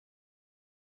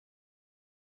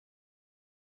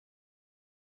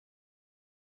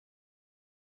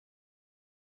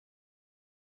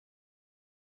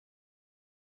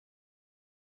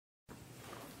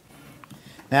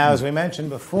Now, as we mentioned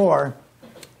before,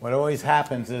 what always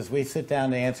happens is we sit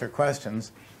down to answer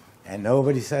questions, and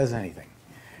nobody says anything.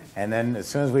 And then as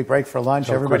soon as we break for lunch,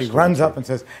 everybody runs up and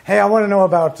says, hey, I want to know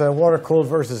about water-cooled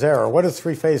versus air, or what is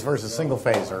three-phase versus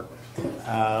single-phase, or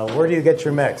where do you get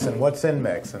your mix, and what's in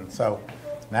mix? And so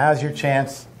now's your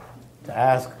chance to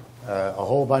ask a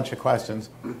whole bunch of questions.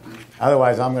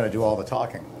 Otherwise, I'm going to do all the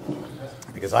talking,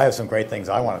 because I have some great things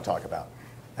I want to talk about.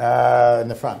 In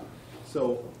the front.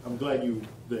 So I'm glad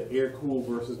the air-cooled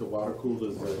versus the water-cooled,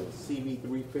 does the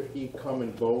CB350 come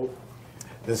in both?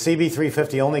 The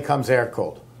CB350 only comes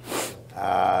air-cooled.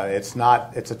 It's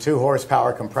a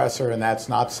 2-horsepower compressor, and that's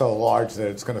not so large that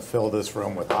it's going to fill this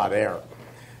room with hot air.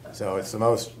 So it's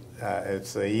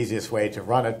it's the easiest way to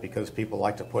run it, because people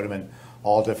like to put them in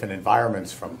all different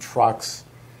environments, from trucks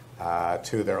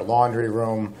to their laundry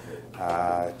room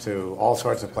to all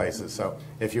sorts of places. So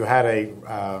if you had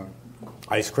a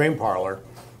ice cream parlor,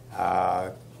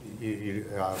 the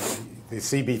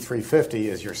CB350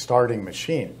 is your starting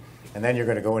machine. And then you're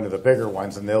going to go into the bigger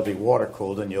ones, and they'll be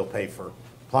water-cooled, and you'll pay for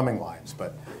plumbing lines.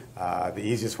 But the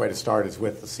easiest way to start is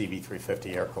with the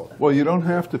CB350 air-cooled. Well, you don't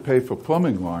have to pay for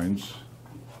plumbing lines.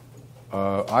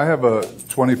 I have a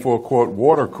 24-quart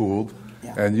water-cooled,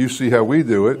 and you see how we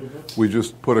do it. We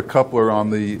just put a coupler on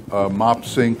the mop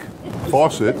sink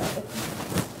faucet,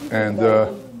 and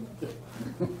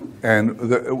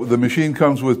the machine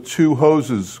comes with 2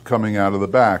 hoses coming out of the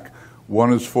back.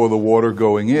 One is for the water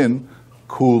going in,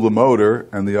 cool the motor,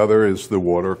 and the other is the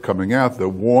water coming out, the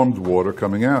warmed water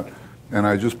coming out. And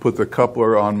I just put the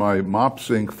coupler on my mop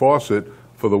sink faucet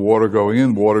for the water going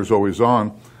in. Water's always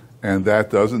on, and that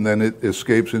does, and then it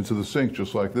escapes into the sink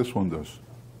just like this one does.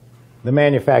 The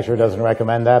manufacturer doesn't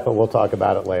recommend that, but we'll talk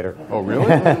about it later. Oh, really?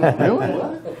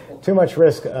 Really? Too much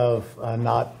risk of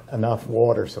not enough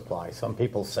water supply. Some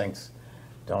people's sinks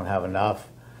don't have enough,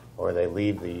 or they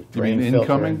leave the drain filter. You mean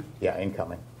incoming? Yeah,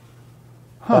 incoming.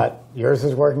 Huh. But yours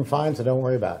is working fine, so don't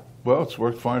worry about it. Well, it's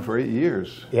worked fine for 8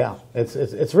 years. Yeah, it's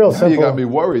real simple. You got me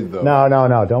worried, though.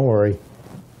 No, don't worry.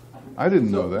 I didn't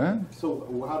know that.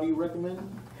 So how do you recommend?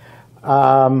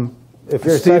 If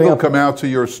you're Steve will come out to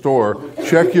your store,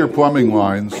 check your plumbing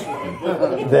lines.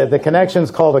 The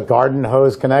connection's called a garden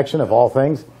hose connection, of all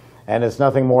things, and it's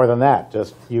nothing more than that.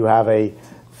 Just you have a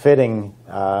fitting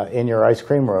in your ice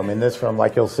cream room, in this room,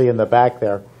 like you'll see in the back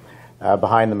there,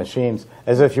 behind the machines,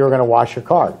 as if you were going to wash your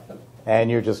car. And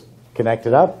you just connect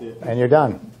it up, and you're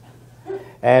done.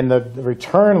 And the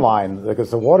return line,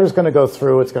 because the water's going to go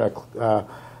through, it's going to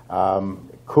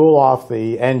cool off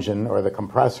the engine or the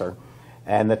compressor,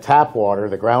 and the tap water,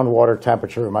 the groundwater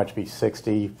temperature, might be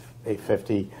 60,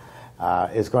 50,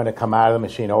 is going to come out of the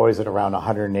machine always at around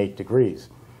 108 degrees.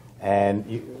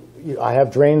 And I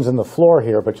have drains in the floor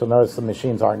here, but you'll notice the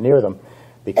machines aren't near them,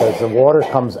 because the water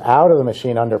comes out of the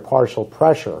machine under partial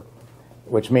pressure,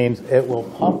 which means it will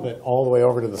pump it all the way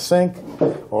over to the sink,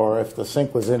 or if the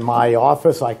sink was in my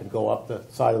office, I could go up the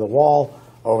side of the wall,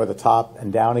 over the top,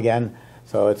 and down again.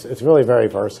 So it's really very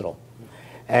versatile.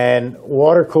 And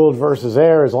water-cooled versus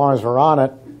air, as long as we're on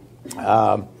it,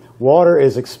 water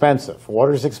is expensive.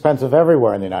 Water is expensive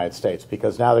everywhere in the United States,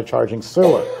 because now they're charging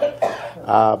sewer.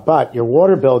 But your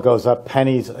water bill goes up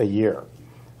pennies a year.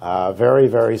 Very,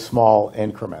 very small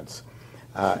increments.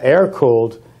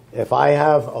 Air-cooled, if I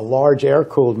have a large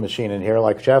air-cooled machine in here,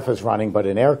 like Jeff is running, but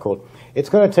in air-cooled, it's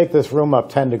going to take this room up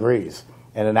 10 degrees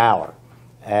in an hour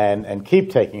and keep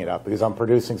taking it up, because I'm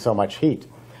producing so much heat.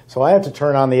 So I have to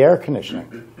turn on the air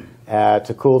conditioning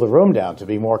to cool the room down, to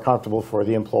be more comfortable for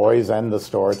the employees and the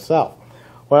store itself.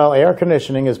 Well, air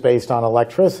conditioning is based on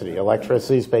electricity.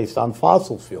 Electricity is based on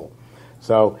fossil fuel.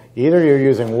 So either you're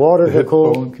using water to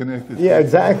cool. Yeah,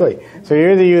 exactly. So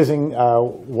you're either using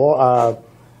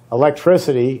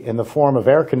electricity in the form of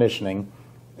air conditioning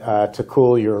to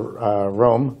cool your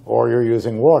room, or you're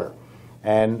using water.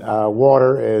 And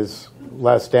water is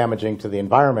less damaging to the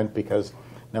environment, because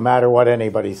no matter what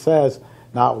anybody says,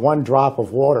 not one drop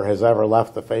of water has ever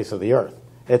left the face of the earth.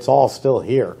 It's all still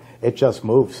here. It just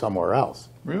moved somewhere else.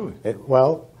 Really?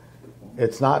 Well,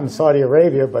 it's not in Saudi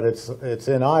Arabia, but it's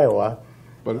in Iowa.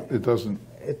 But it doesn't...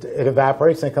 It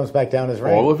evaporates and it comes back down as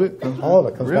rain. All of it? All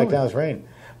of it comes back down as rain.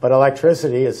 But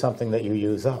electricity is something that you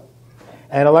use up.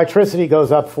 And electricity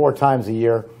goes up 4 times a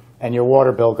year, and your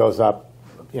water bill goes up,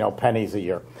 pennies a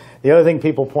year. The other thing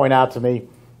people point out to me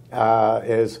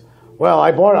is, well,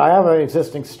 I have an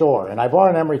existing store, and I bought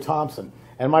an Emery Thompson,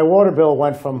 and my water bill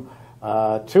went from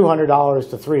 $200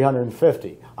 to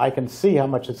 $350. I can see how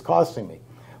much it's costing me.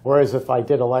 Whereas if I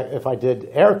did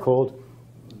air-cooled,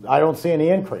 I don't see any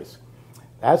increase.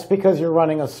 That's because you're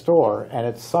running a store, and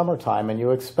it's summertime, and you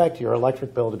expect your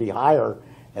electric bill to be higher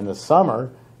in the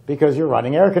summer because you're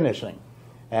running air conditioning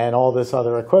and all this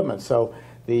other equipment. So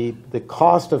the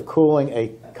cost of cooling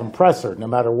a compressor, no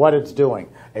matter what it's doing,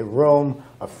 a room,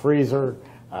 a freezer,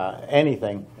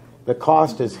 anything, the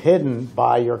cost is hidden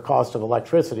by your cost of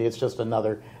electricity. It's just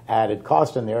another added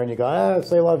cost in there, and you go,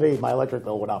 c'est la vie, my electric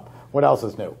bill went up. What else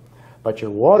is new? But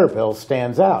your water bill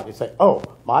stands out. You say, oh,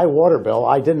 my water bill,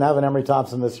 I didn't have an Emery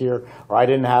Thompson this year, or I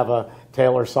didn't have a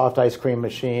Taylor soft ice cream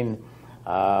machine,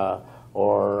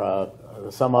 or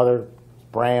some other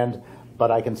brand, but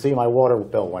I can see my water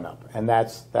bill went up, and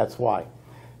that's why.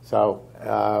 So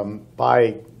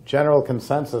by general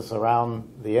consensus around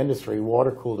the industry,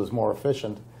 water-cooled is more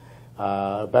efficient,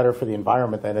 better for the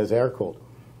environment than is air-cooled.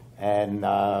 And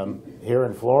here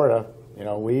in Florida,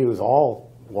 we use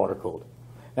all water-cooled.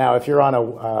 Now, if you're on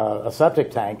a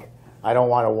septic tank, I don't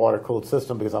want a water-cooled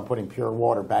system because I'm putting pure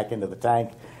water back into the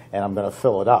tank, and I'm going to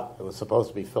fill it up. It was supposed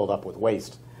to be filled up with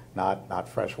waste, not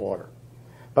fresh water.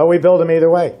 But we build them either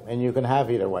way, and you can have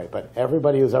either way. But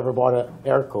everybody who's ever bought an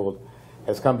air-cooled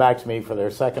has come back to me for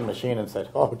their second machine and said,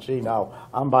 oh, gee, no,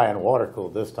 I'm buying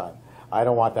water-cooled this time. I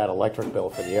don't want that electric bill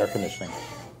for the air conditioning.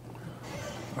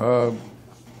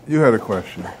 You had a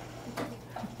question.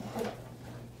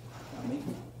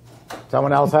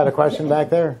 Someone else had a question back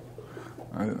there?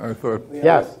 I thought...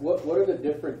 Yes. What are the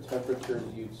different temperatures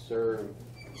you'd serve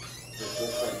the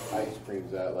different ice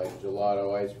creams at, like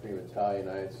gelato ice cream, Italian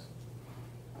ice,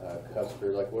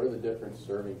 custard? Like, what are the different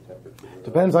serving temperatures?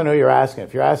 Depends on who you're asking.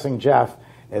 If you're asking Jeff,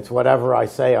 it's whatever I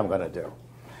say I'm going to do.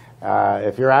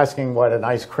 If you're asking what an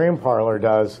ice cream parlor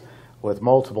does with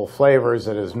multiple flavors,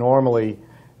 it is normally...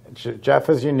 Jeff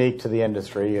is unique to the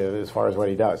industry as far as what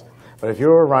he does. But if you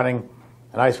were running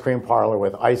an ice cream parlor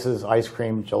with ices, ice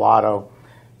cream, gelato,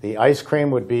 the ice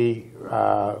cream would be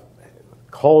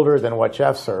colder than what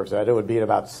Jeff serves at. It would be at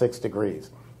about 6 degrees.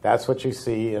 That's what you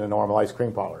see in a normal ice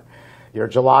cream parlor. Your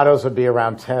gelatos would be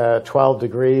around 12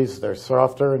 degrees. They're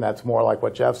softer, and that's more like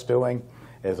what Jeff's doing,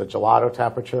 is a gelato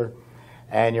temperature.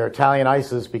 And your Italian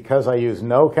ices, because I use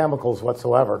no chemicals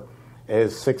whatsoever,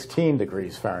 is 16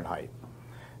 degrees Fahrenheit.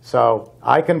 So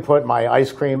I can put my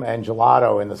ice cream and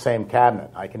gelato in the same cabinet.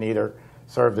 I can either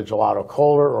serve the gelato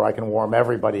colder, or I can warm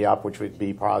everybody up, which would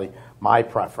be probably my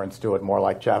preference, do it more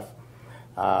like Jeff.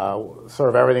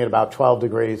 Serve everything at about 12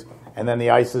 degrees, and then the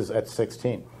ices at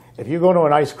 16. If you go to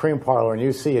an ice cream parlor and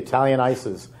you see Italian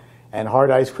ices and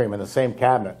hard ice cream in the same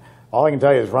cabinet, all I can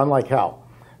tell you is run like hell,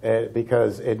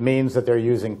 because it means that they're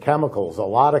using chemicals, a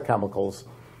lot of chemicals,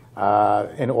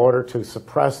 in order to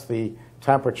suppress the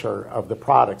temperature of the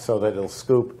product so that it'll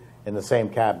scoop in the same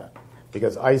cabinet.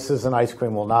 Because ices and ice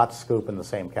cream will not scoop in the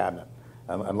same cabinet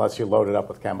unless you load it up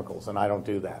with chemicals, and I don't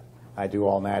do that. I do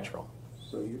all natural.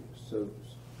 So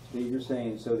you're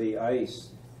saying, so the ice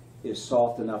is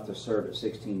soft enough to serve at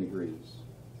 16 degrees?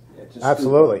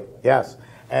 Absolutely, yes.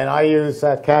 And I use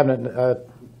that cabinet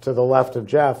to the left of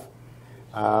Jeff,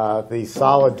 the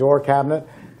solid door cabinet.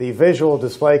 The visual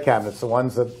display cabinets, the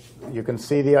ones that you can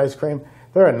see the ice cream,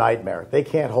 they're a nightmare. They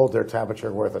can't hold their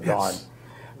temperature worth a darn.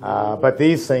 But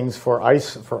these things, for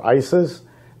ices,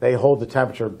 they hold the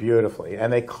temperature beautifully,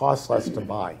 and they cost less to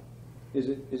buy. Is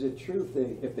it true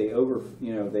if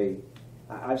they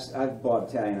I've bought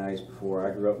Italian ice before.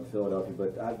 I grew up in Philadelphia,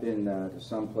 but I've been to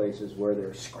some places where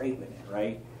they're scraping it,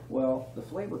 right? Well, the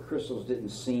flavor crystals didn't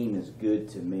seem as good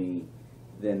to me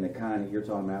than the kind that you're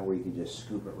talking about where you can just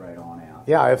scoop it right on out.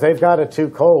 Yeah, if they've got it too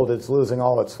cold, it's losing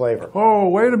all its flavor. Oh,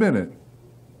 wait a minute.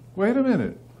 Wait a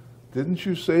minute. Didn't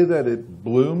you say that it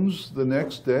blooms the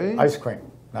next day? Ice cream,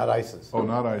 not ices. Oh,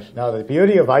 not ice. No, the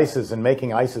beauty of ices and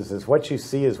making ices is what you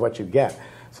see is what you get.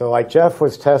 So like Jeff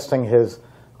was testing his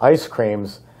ice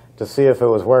creams to see if it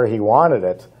was where he wanted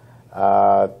it,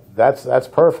 that's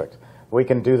perfect. We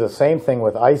can do the same thing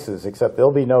with ices, except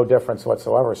there'll be no difference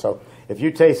whatsoever. So if you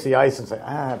taste the ice and say,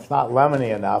 it's not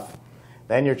lemony enough,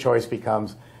 then your choice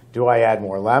becomes, do I add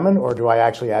more lemon or do I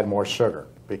actually add more sugar?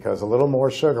 Because a little more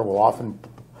sugar will often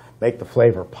make the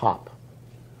flavor pop.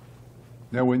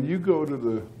 Now, when you go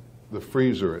to the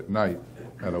freezer at night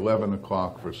at 11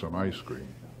 o'clock for some ice cream,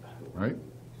 right?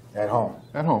 At home.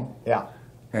 At home. Yeah.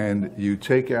 And you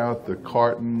take out the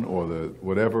carton or the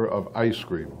whatever of ice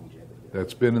cream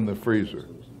that's been in the freezer.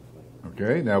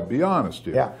 Okay? Now, be honest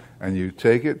here. Yeah. And you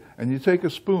take it, and you take a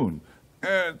spoon.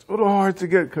 And it's a little hard to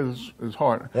get because it's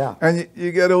hard. Yeah. And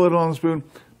you get a little on the spoon,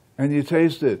 and you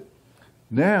taste it.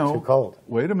 Now, too cold.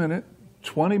 Wait a minute.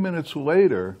 20 minutes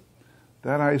later,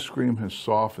 that ice cream has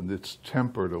softened. It's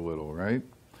tempered a little, right?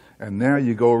 And now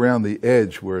you go around the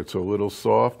edge where it's a little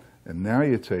soft, and now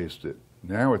you taste it.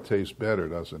 Now it tastes better,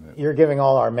 doesn't it? You're giving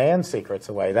all our man secrets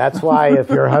away. That's why if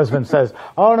your husband says,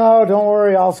 oh, no, don't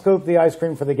worry, I'll scoop the ice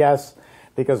cream for the guests,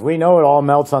 because we know it all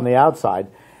melts on the outside,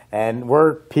 and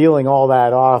we're peeling all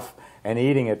that off and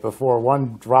eating it before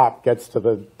one drop gets to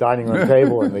the dining room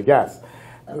table and the guests.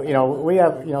 You know, we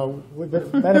have, you know,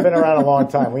 men have been around a long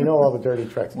time. We know all the dirty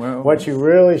tricks. Well, what you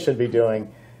really should be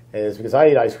doing is, because I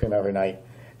eat ice cream every night,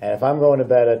 and if I'm going to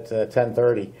bed at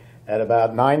 10:30, at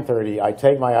about 9:30, I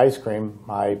take my ice cream,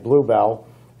 my Bluebell,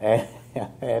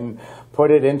 and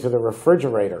put it into the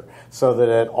refrigerator so that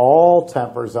it all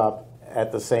tempers up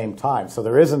at the same time. So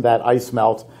there isn't that ice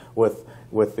melt with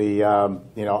the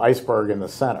you know, iceberg in the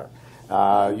center.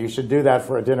 You should do that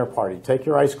for a dinner party. Take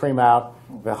your ice cream out,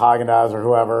 the Haagen-Dazs or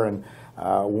whoever, and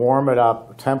warm it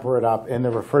up, temper it up in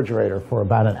the refrigerator for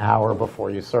about an hour before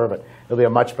you serve it. It'll be a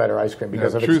much better ice cream,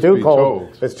 because if it's too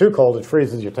cold, it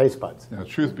freezes your taste buds. Now,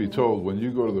 truth be told, when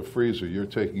you go to the freezer, you're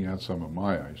taking out some of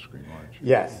my ice cream, aren't you?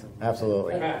 Yes,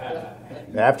 absolutely.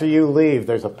 After you leave,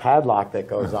 there's a padlock that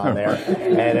goes on there,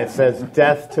 and it says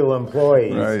 "Death to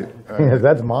Employees." Right.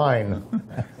 That's mine.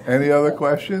 Any other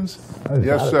questions?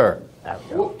 Yes, sir.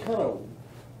 What kind of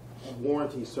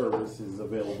warranty service is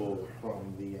available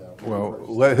from the?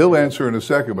 Well, he'll answer in a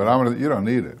second, but you don't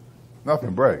need it.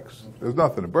 Nothing breaks. There's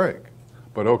nothing to break.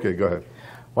 But okay, go ahead.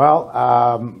 Well,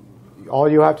 all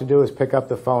you have to do is pick up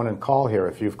the phone and call here.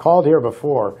 If you've called here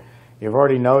before, you've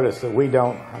already noticed that we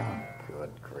don't. Oh, good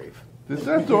grief! Did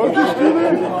that dog just do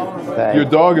that? Thanks. Your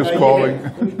dog is calling.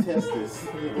 Let me test this.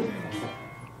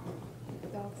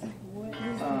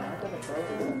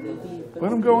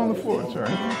 Let him go on the floor. It's all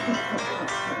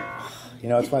right. You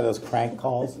know, it's one of those crank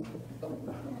calls.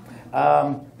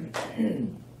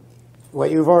 What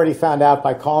you've already found out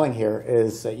by calling here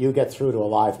is that you get through to a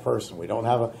live person. We don't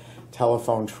have a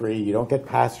telephone tree. You don't get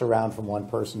passed around from one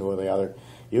person to the other.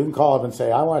 You can call up and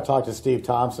say, I want to talk to Steve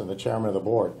Thompson, the chairman of the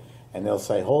board. And they'll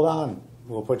say, hold on,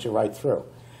 we'll put you right through.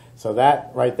 So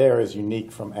that right there is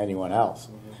unique from anyone else.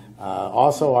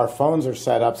 Also, our phones are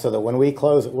set up so that when we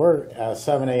close, we're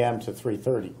 7 a.m. to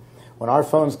 3:30. When our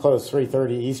phones close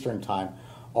 3:30 Eastern time,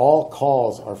 all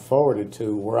calls are forwarded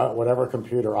to whatever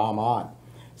computer I'm on.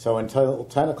 So until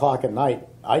 10 o'clock at night,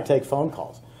 I take phone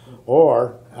calls.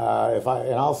 Or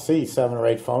I'll see 7 or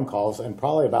 8 phone calls, and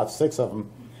probably about 6 of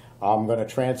them I'm going to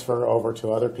transfer over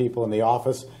to other people in the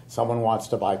office. Someone wants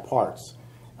to buy parts.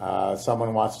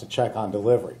 Someone wants to check on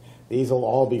delivery. These will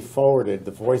all be forwarded,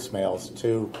 the voicemails,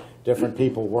 to different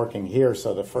people working here,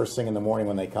 so the first thing in the morning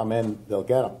when they come in, they'll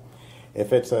get them.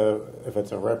 If it's a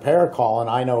repair call and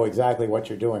I know exactly what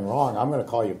you're doing wrong, I'm going to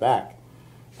call you back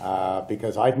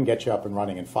because I can get you up and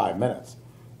running in 5 minutes.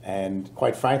 And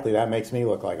quite frankly, that makes me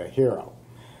look like a hero.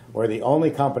 We're the only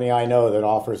company I know that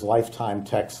offers lifetime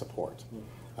tech support.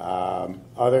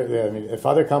 If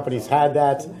other companies had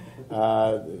that,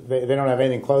 they don't have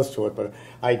anything close to it. But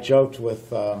I joked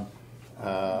with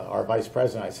our vice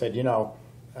president. I said, you know,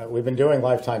 we've been doing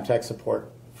lifetime tech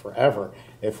support forever.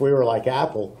 If we were like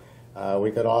Apple,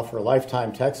 we could offer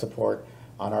lifetime tech support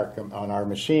on our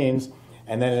machines,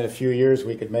 and then in a few years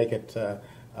we could make it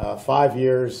 5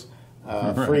 years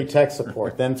free tech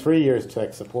support, then 3 years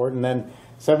tech support, and then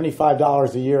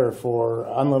 $75 a year for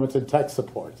unlimited tech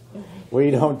support.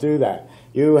 We don't do that.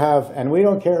 And we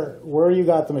don't care where you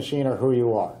got the machine or who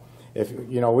you are. If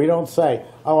we don't say,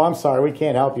 "Oh, I'm sorry, we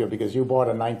can't help you because you bought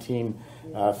a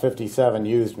 1957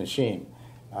 used machine."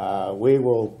 We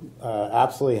will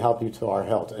absolutely help you to our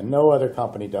hilt, and no other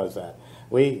company does that.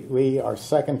 We are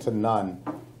second to none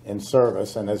in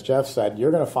service, and as Jeff said,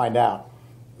 you're going to find out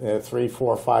 3,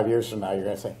 4, 5 years from now, you're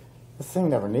going to say, this thing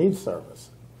never needs service.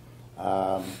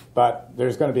 But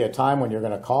there's going to be a time when you're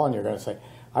going to call and you're going to say,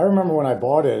 I remember when I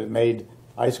bought it, it made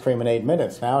ice cream in 8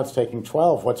 minutes. Now it's taking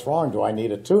 12. What's wrong? Do I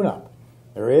need a tune-up?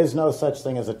 There is no such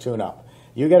thing as a tune-up.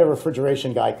 You get a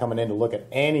refrigeration guy coming in to look at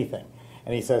anything,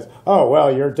 and he says, oh,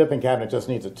 well, your dipping cabinet just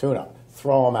needs a tune-up.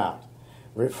 Throw them out.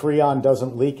 Freon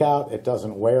doesn't leak out. It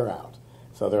doesn't wear out.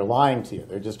 So they're lying to you.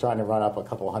 They're just trying to run up a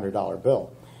couple $100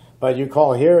 bill. But you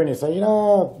call here and you say,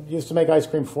 used to make ice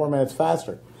cream 4 minutes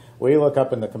faster. We look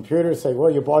up in the computer and say,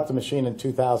 well, you bought the machine in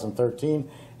 2013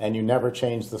 and you never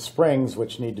changed the springs,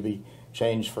 which need to be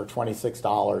changed for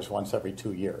 $26 once every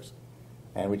 2 years.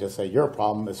 And we just say, your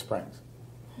problem is springs.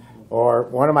 Or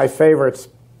one of my favorites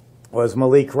was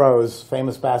Malik Rose,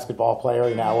 famous basketball player.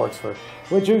 He now works for,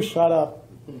 would you shut up?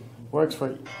 Works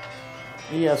for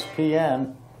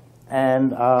ESPN.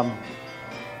 And,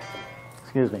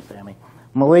 excuse me, Sammy.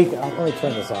 Malik, let me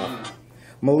turn this off.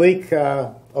 Malik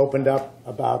opened up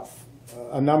about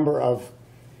a number of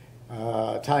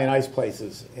Italian ice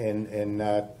places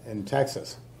in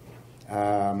Texas.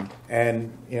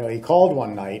 And, he called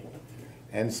one night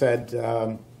and said,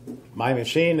 my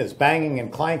machine is banging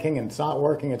and clanking and it's not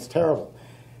working, it's terrible.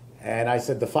 And I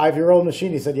said, the 5-year-old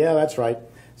machine? He said, yeah, that's right.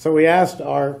 So we asked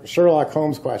our Sherlock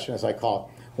Holmes question, as I call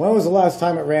it. When was the last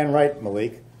time it ran right,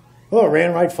 Malik? Well, it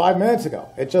ran right 5 minutes ago.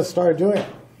 It just started doing it.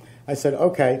 I said,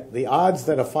 okay, the odds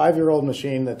that a 5-year-old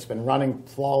machine that's been running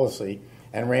flawlessly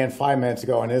and ran 5 minutes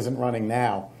ago and isn't running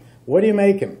now, what are you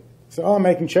making? He said, oh, I'm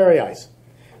making cherry ice.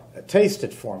 Taste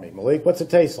it for me, Malik. What's it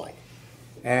taste like?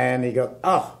 And he goes,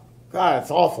 oh, God,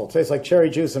 it's awful. It tastes like cherry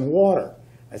juice and water.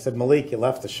 I said, Malik, you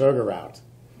left the sugar out.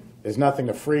 There's nothing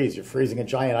to freeze. You're freezing a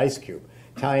giant ice cube.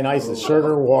 Italian ice is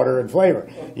sugar, water, and flavor.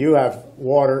 You have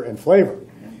water and flavor.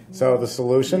 So the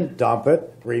solution, dump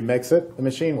it, remix it, the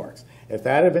machine works. If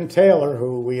that had been Taylor,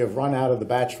 who we have run out of the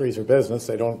batch freezer business,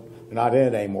 they're not in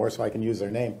it anymore, so I can use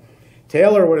their name.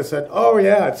 Taylor would have said, oh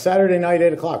yeah, it's Saturday night,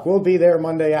 8 o'clock. We'll be there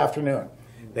Monday afternoon.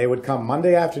 They would come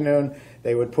Monday afternoon.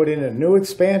 They would put in a new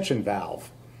expansion valve.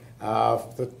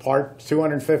 The part,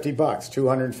 $250,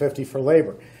 $250 for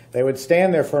labor. They would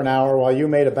stand there for an hour while you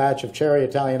made a batch of cherry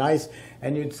Italian ice,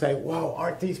 and you'd say, whoa,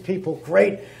 aren't these people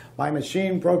great? My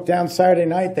machine broke down Saturday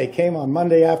night. They came on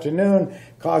Monday afternoon.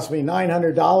 Cost me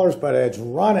 $900, but it's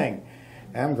running.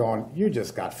 And I'm going, you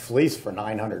just got fleeced for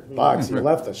 $900. You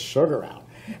left the sugar out.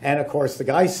 And, of course, the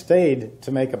guy stayed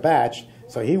to make a batch,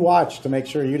 so he watched to make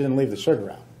sure you didn't leave the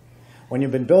sugar out. When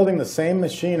you've been building the same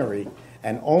machinery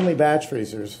and only batch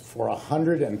freezers for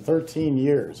 113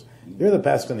 years, you're the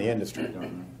best in the industry.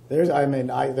 There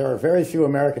are very few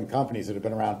American companies that have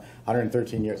been around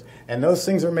 113 years. And those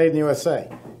things are made in the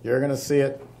USA. You're going to see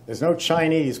it. There's no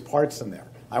Chinese parts in there.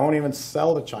 I won't even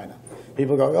sell to China.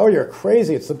 People go, oh, you're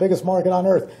crazy. It's the biggest market on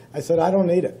earth. I said, I don't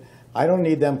need it. I don't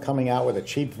need them coming out with a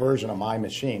cheap version of my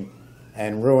machine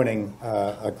and ruining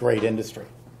a great industry.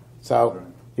 So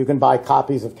you can buy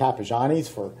copies of Cappigiani's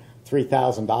for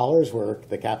 $3,000, where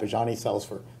the Cappigiani sells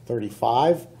for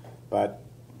 $35, but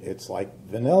it's like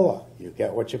vanilla. You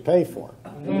get what you pay for.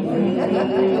 Good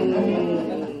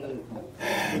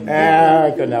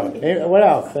enough. What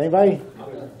else? Anybody?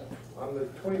 On the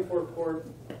 24-quart,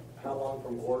 how long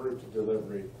from order to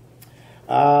delivery?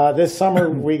 This summer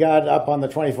we got up on the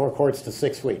 24 quarts to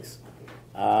 6 weeks,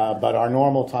 but our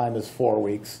normal time is 4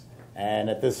 weeks, and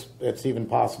at this it's even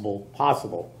possible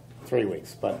 3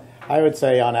 weeks. But I would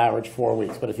say on average 4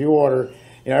 weeks. But if you order,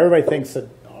 everybody thinks that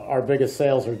our biggest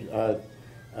sales are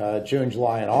June,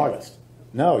 July, and August.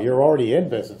 No, you're already in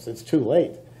business. It's too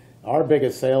late. Our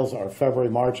biggest sales are February,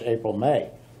 March, April,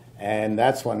 May, and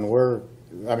that's when we're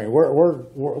in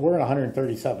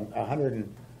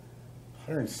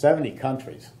 170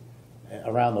 countries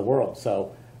around the world.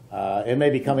 So it may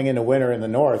be coming into winter in the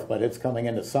north, but it's coming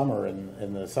into summer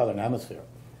in the southern hemisphere.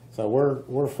 So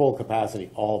we're full capacity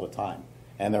all the time,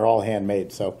 and they're all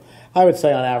handmade. So I would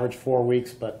say on average 4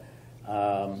 weeks, but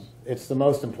it's the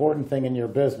most important thing in your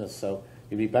business. So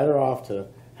you'd be better off to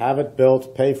have it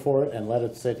built, pay for it, and let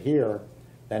it sit here.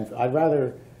 Then I'd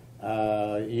rather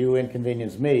you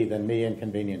inconvenience me than me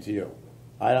inconvenience you.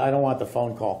 I don't want the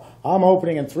phone call. I'm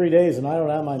opening in 3 days and I don't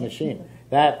have my machine.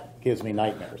 That gives me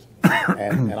nightmares,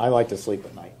 and I like to sleep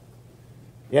at night.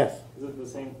 Yes? Is it the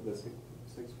same for the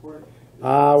 6-quart?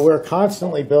 We're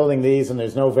constantly building these, and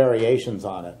there's no variations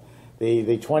on it.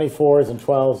 The 24s and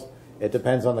 12s, it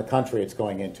depends on the country it's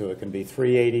going into. It can be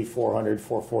 380, 400,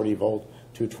 440 volt,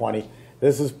 220.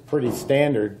 This is pretty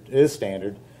standard,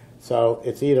 so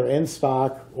it's either in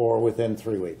stock or within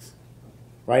 3 weeks.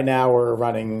 Right now we're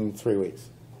running 3 weeks.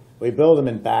 We build them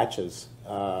in batches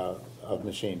of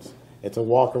machines. It's a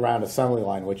walk-around assembly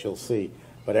line, which you'll see,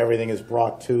 but everything is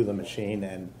brought to the machine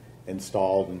and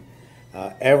installed, and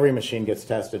every machine gets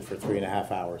tested for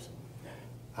 3.5 hours.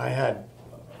 I had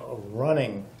a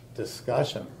running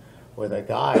discussion with a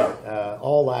guy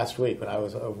all last week when I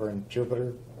was over in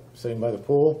Jupiter, sitting by the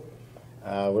pool.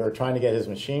 We were trying to get his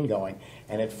machine going,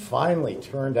 and it finally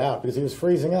turned out, because he was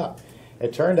freezing up,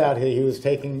 it turned out he was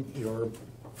taking your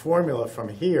formula from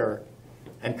here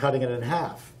and cutting it in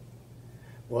half.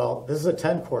 Well, this is a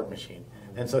 10-quart machine,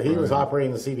 and so he was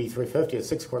operating the CB350. A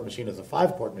 6-quart machine is a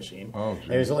 5-quart machine, and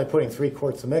he was only putting 3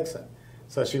 quarts of mix in.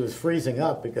 So she was freezing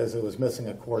up because it was missing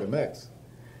a quart of mix.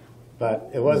 But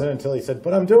it wasn't until he said,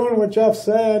 but I'm doing what Jeff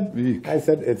said. Eek. I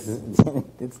said, it's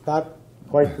not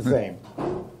quite the same.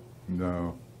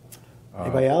 No.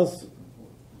 Anybody else?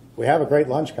 We have a great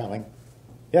lunch coming.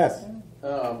 Yes?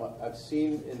 I've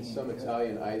seen in some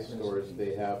Italian ice stores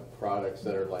they have products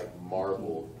that are like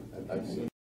marbled. I've seen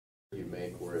you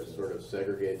make where it sort of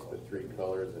segregates the 3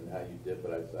 colors and how you dip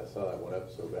it. I saw that one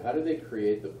episode. But how do they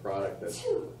create the product that's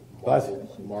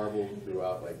marbled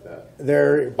throughout like that?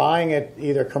 They're buying it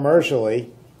either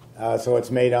commercially, so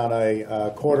it's made on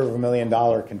a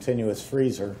 $250,000 continuous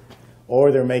freezer,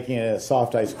 or they're making it a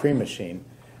soft ice cream machine.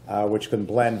 which can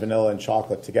blend vanilla and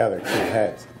chocolate together, 2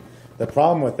 heads. The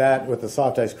problem with that, with the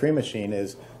soft ice cream machine,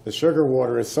 is the sugar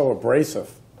water is so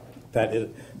abrasive that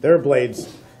their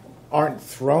blades aren't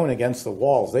thrown against the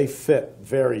walls. They fit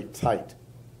very tight.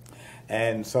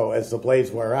 And so as the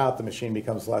blades wear out, the machine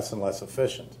becomes less and less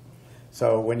efficient.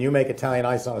 So when you make Italian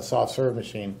ice on a soft serve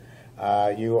machine,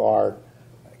 you are,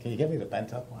 can you give me the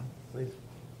bent up one, please?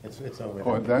 It's over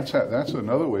Oh, there. that's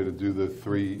another way to do the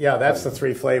 3. Yeah, that's the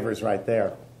 3 flavors right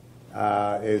there.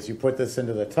 Is you put this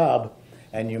into the tub,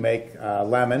 and you make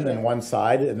lemon on one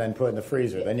side and then put in the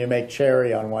freezer. Then you make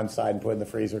cherry on one side and put in the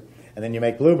freezer. And then you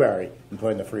make blueberry and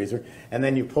put in the freezer. And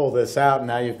then you pull this out, and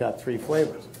now you've got 3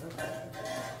 flavors.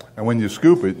 And when you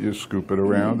scoop it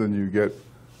around, and you get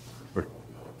the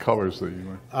colors that you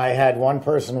want. I had one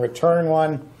person return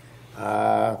one.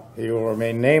 He will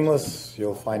remain nameless.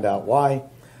 You'll find out why.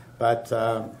 But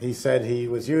he said he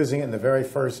was using it, and the very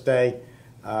first day,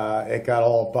 it got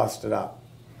all busted up.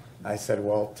 I said,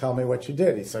 well, tell me what you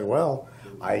did. He said, well,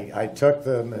 I took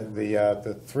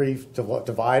the 3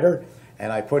 divider,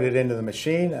 and I put it into the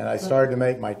machine, and I started to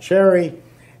make my cherry,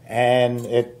 and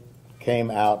it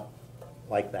came out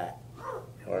like that,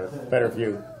 or better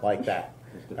view, like that.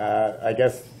 I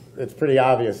guess it's pretty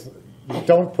obvious. You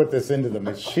don't put this into the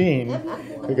machine,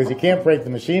 because you can't break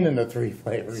the machine into 3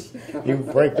 flavors. You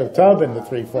break the tub into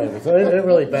 3 flavors. So it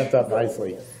really bent up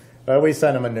nicely. But we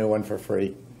sent him a new one for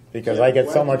free, because I get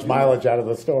so much mileage out of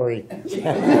the story.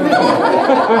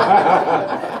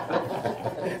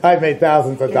 I've made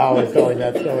thousands of dollars telling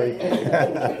that story.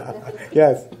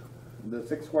 Yes. The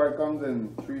 6 quart comes in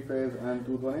 3-phase and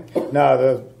 220?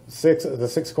 No, the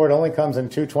 6 quart only comes in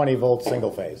 220 volt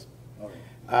single phase.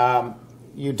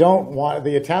 You don't want,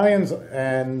 the Italians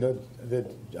and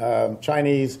the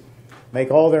Chinese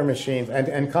make all their machines,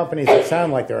 and companies that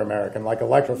sound like they're American, like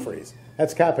Electrofreeze.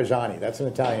 That's Cappigiani. That's an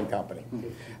Italian company.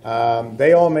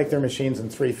 They all make their machines in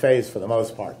 3-phase for the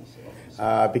most part,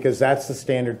 because that's the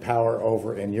standard power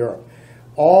over in Europe.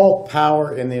 All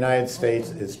power in the United States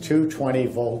is 220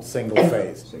 volt single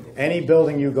phase. Any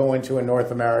building you go into in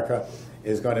North America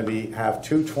is going to have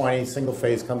 220 single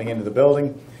phase coming into the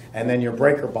building, and then your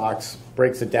breaker box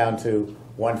breaks it down to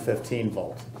 115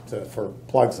 volt for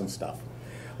plugs and stuff.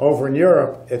 Over in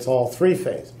Europe, it's all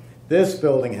 3-phase. This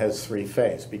building has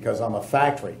 3-phase because I'm a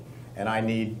factory and I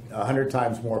need 100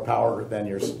 times more power than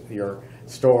your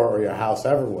store or your house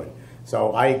ever would.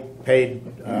 So I paid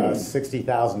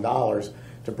 $60,000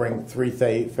 to bring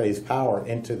 3-phase power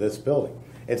into this building.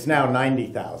 It's now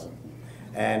 $90,000.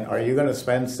 And are you going to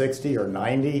spend $60,000 or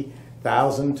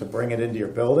 $90,000 to bring it into your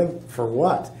building? For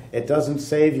what? It doesn't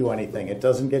save you anything. It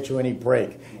doesn't get you any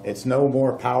break. It's no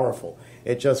more powerful.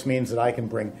 It just means that I can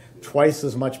bring twice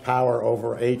as much power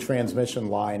over a transmission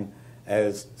line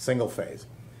as single phase.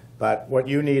 But what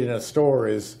you need in a store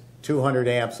is 200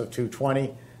 amps of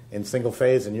 220 in single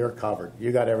phase, and you're covered.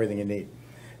 You got everything you need.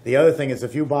 The other thing is,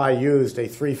 if you buy used a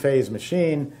 3-phase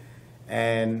machine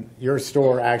and your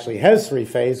store actually has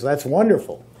 3-phase, that's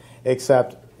wonderful.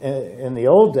 Except in the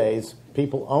old days,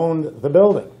 people owned the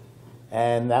building,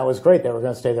 and that was great. They were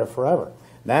going to stay there forever.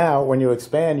 Now, when you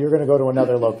expand, you're going to go to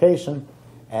another location,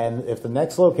 and if the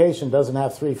next location doesn't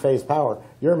have 3-phase power,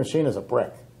 your machine is a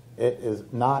brick. It is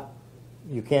not,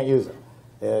 you can't use it.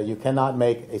 You cannot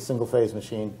make a single-phase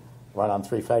machine run on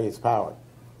 3-phase power.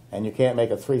 And you can't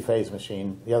make a 3-phase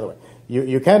machine the other way.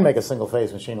 You can make a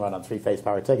single-phase machine run on 3-phase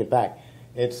power. Take it back.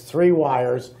 It's 3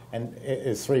 wires, and it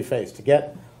is 3-phase. To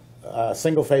get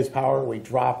single-phase power, we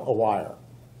drop a wire.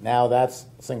 Now that's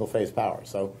single-phase power.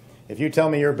 So if you tell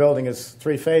me your building is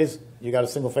 3-phase, you got a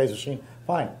single-phase machine,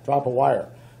 fine, drop a wire.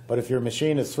 But if your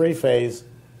machine is 3-phase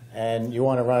and you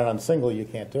want to run it on single, you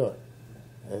can't do it.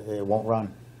 It won't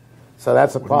run. So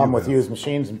that's the problem with used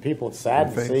machines, and people, it's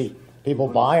sad to see. People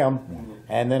buy them,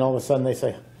 and then all of a sudden they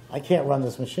say, I can't run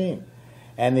this machine.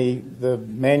 And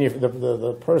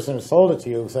the person who sold it to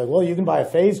you said, well, you can buy a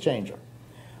phase changer.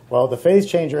 Well, the phase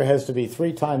changer has to be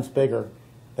 3 times bigger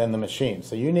than the machine.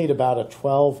 So you need about a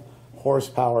 12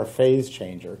 horsepower phase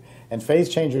changer. And phase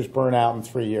changers burn out in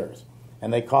 3 years.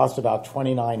 And they cost about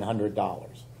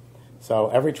 $2,900. So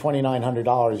every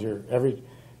 $2,900, every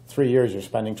 3 years you're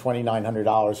spending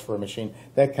 $2,900 for a machine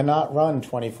that cannot run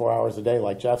 24 hours a day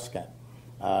like Jeff's can.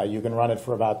 You can run it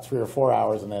for about 3 or 4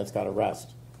 hours and then it's got to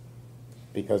rest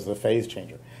because of the phase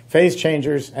changer. Phase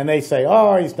changers, and they say,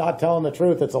 oh, he's not telling the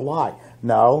truth, it's a lie.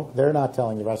 No, they're not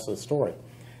telling the rest of the story.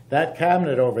 That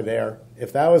cabinet over there,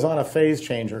 if that was on a phase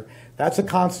changer, that's a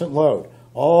constant load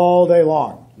all day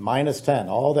long, -10,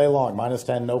 all day long,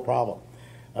 -10, no problem.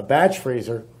 A batch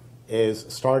freezer is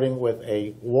starting with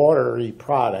a watery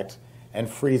product and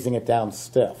freezing it down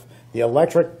stiff. The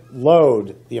electric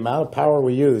load, the amount of power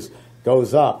we use,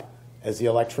 goes up as the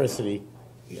electricity,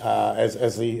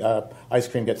 as the ice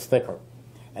cream gets thicker,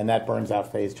 and that burns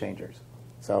out phase changers.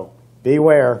 So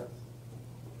beware.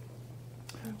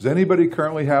 Does anybody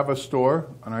currently have a store,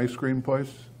 an ice cream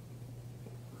place?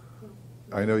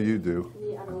 I know you do.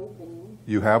 We are opening.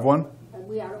 You have one?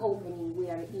 We are opening. We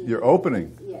are in. You're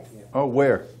opening? Yes. Oh,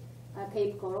 where?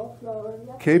 Cape Coral,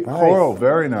 Florida. Cape Nice. Coral,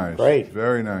 very nice. Great.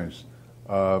 Very nice.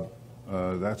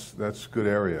 That's a good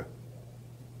area.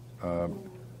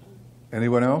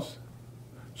 Anyone else?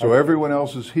 So everyone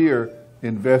else is here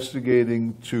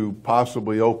investigating to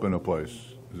possibly open a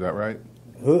place. Is that right?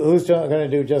 Who's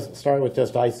going to do start with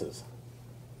just ices?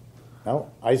 No?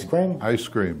 Ice cream? Ice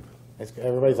cream.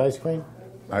 Everybody's ice cream?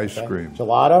 Ice Okay. cream.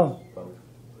 Gelato?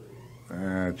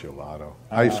 Gelato.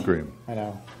 Ice cream. I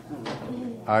know.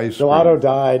 Ice Gelato cream.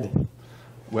 died.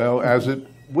 Well, as it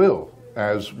will.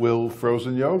 As will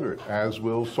frozen yogurt. As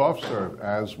will soft serve.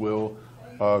 As will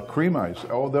cream ice.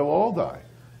 Oh, they'll all die.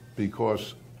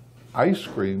 Because ice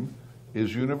cream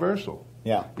is universal.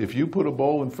 Yeah. If you put a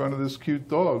bowl in front of this cute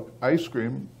dog, ice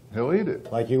cream, he'll eat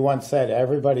it. Like you once said,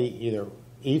 everybody either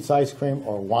eats ice cream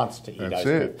or wants to eat That's ice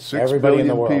cream. it. 6 Everybody in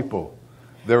the billion world. people.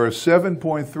 There are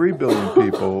 7.3 billion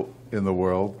people in the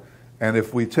world, and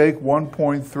if we take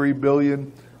 1.3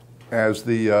 billion as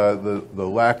the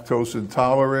lactose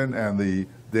intolerant and the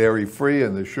dairy free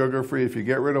and the sugar free, if you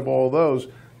get rid of all those,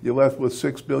 you're left with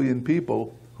 6 billion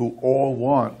people who all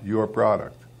want your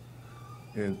product.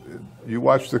 You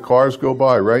watch the cars go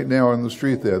by right now on the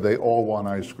street there, they all want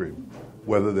ice cream,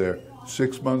 whether they're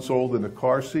 6 months old in the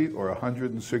car seat or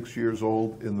 106 years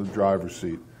old in the driver's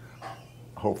seat.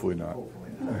 Hopefully not.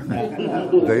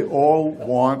 They all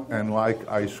want and like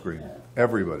ice cream,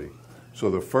 everybody. So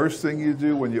the first thing you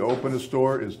do when you open a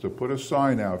store is to put a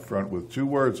sign out front with 2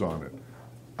 words on it,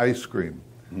 ice cream.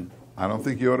 I don't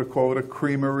think you ought to call it a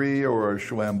creamery or a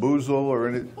schlamboozle or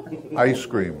any ice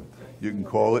cream. You can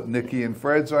call it Nikki and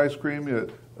Fred's ice cream.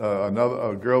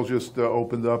 A girl just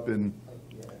opened up in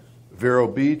Vero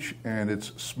Beach, and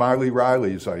it's Smiley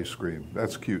Riley's ice cream.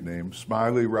 That's a cute name,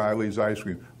 Smiley Riley's ice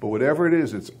cream. But whatever it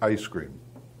is, it's ice cream.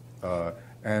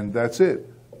 And that's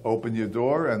it. Open your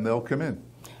door, and they'll come in.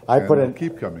 They'll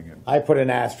keep coming in. I put an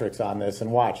asterisk on this,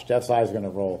 and watch, Jeff's eye's going to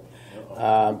roll.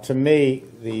 To me,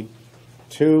 the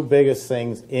 2 biggest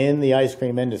things in the ice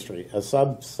cream industry, a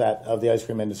subset of the ice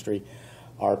cream industry,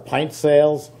 are pint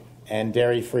sales and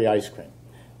dairy-free ice cream.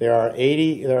 There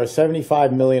are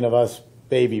 75 million of us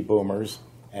baby boomers,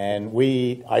 and we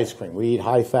eat ice cream. We eat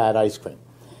high-fat ice cream.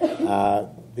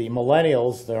 The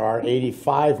millennials, there are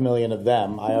 85 million of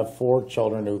them. I have 4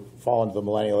 children who fall into the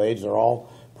millennial age. They're all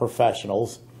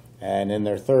professionals and in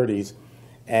their 30s,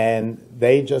 and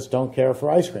they just don't care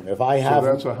for ice cream. If I have,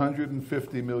 so that's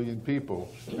 150 million people,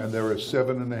 and there are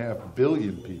 7.5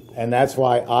 billion people. And that's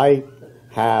why I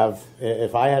have,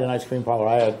 if I had an ice cream parlor,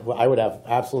 I would have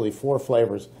absolutely 4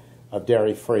 flavors of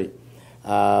dairy-free.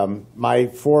 My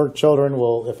 4 children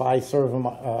will, if I serve them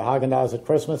Haagen-Dazs at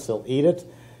Christmas, they'll eat it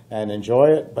and enjoy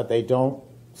it, but they don't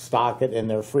stock it in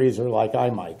their freezer like I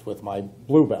might with my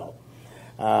Bluebell.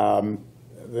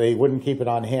 They wouldn't keep it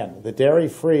on hand. The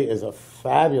dairy-free is a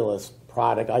fabulous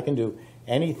product. I can do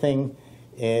anything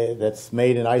that's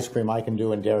made in ice cream I can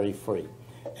do in dairy-free.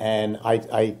 And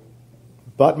I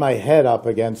butt my head up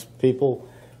against people,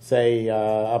 say,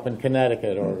 up in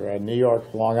Connecticut or New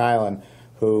York, Long Island,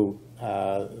 who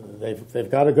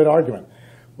they've got a good argument.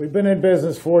 We've been in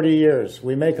business 40 years.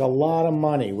 We make a lot of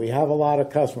money. We have a lot of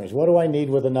customers. What do I need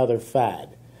with another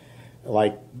fad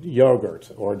like yogurt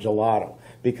or gelato?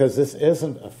 Because this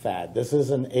isn't a fad. This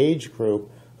is an age group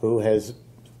who has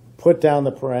put down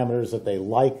the parameters that they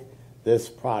like this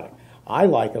product. I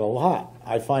like it a lot.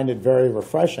 I find it very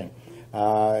refreshing.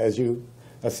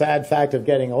 A sad fact of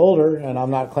getting older, and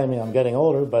I'm not claiming I'm getting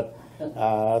older, but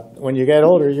when you get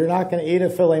older, you're not going to eat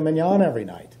a filet mignon every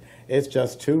night. It's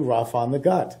just too rough on the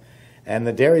gut. And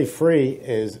the dairy-free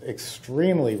is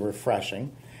extremely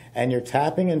refreshing, and you're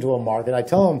tapping into a market. I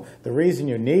tell them the reason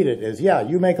you need it is, yeah,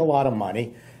 you make a lot of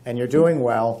money, and you're doing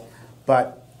well,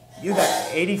 but you got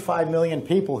 85 million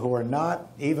people who are not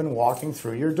even walking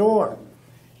through your door.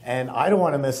 And I don't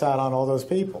want to miss out on all those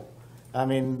people. I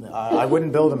mean, I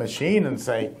wouldn't build a machine and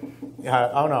say,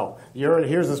 oh no,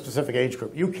 here's a specific age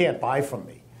group. You can't buy from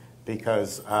me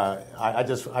because I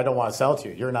don't want to sell to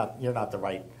you. You're not the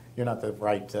right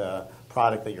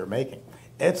product that you're making.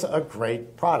 It's a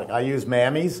great product. I use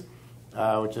Mammy's,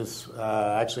 which is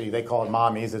actually they call it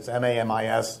Mommy's. It's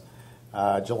MAMIS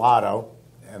gelato,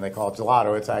 and they call it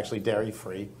gelato. It's actually dairy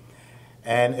free,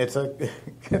 and it's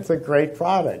a great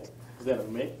product. Is that a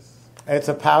mix? It's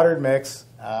a powdered mix.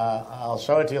 I'll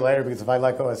show it to you later because if I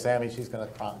let go of Sammy, she's going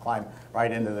to climb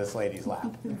right into this lady's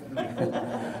lap.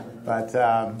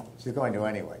 But she's going to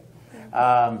anyway.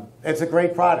 It's a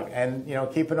great product, and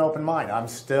keep an open mind. I'm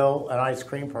still an ice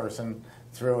cream person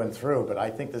through and through, but I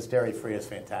think this dairy-free is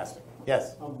fantastic.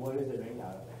 Yes? What is it made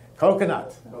out of?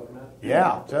 Coconut. Coconut?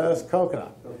 Yeah, just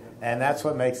coconut. And that's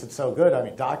what makes it so good. I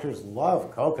mean, doctors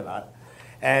love coconut.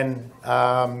 And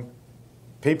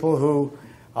people who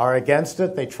are against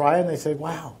it, they try it and they say,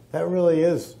 wow, that really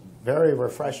is very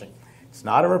refreshing. It's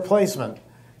not a replacement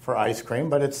for ice cream,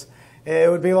 but it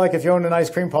would be like if you owned an ice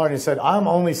cream parlor and you said, I'm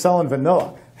only selling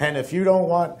vanilla. And if you don't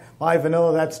want my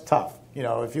vanilla, that's tough.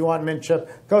 If you want mint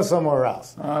chip, go somewhere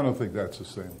else. I don't think that's the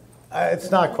same. It's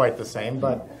not quite the same,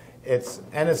 but it's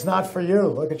not for you.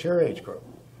 Look at your age group.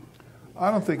 I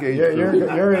don't think age Your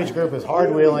group. your age group is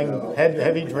hard-wheeling,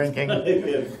 heavy drinking,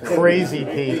 crazy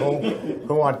people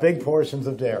who want big portions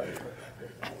of dairy.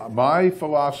 My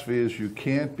philosophy is you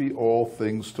can't be all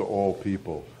things to all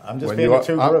people. I'm just being the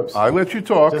two groups. I let you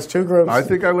talk. Just two groups. I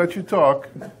think I let you talk.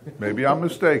 Maybe I'm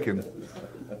mistaken.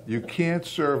 You can't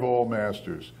serve all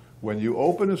masters. When you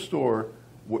open a store,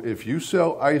 if you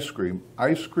sell ice cream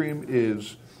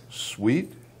is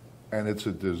sweet and it's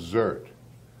a dessert.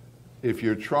 If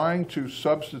you're trying to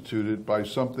substitute it by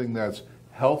something that's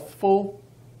healthful,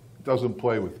 it doesn't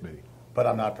play with me. But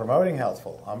I'm not promoting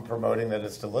healthful. I'm promoting that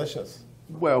it's delicious.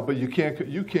 Well, but you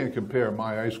can't compare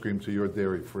my ice cream to your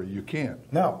dairy-free. You can't.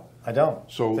 No, I don't.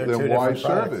 So They're two then why different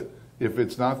serve products. it? If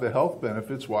it's not the health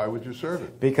benefits, why would you serve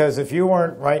it? Because if you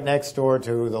weren't right next door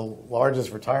to the largest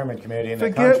retirement community in the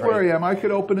Forget country, where I am. I could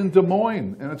open in Des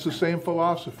Moines, and it's the same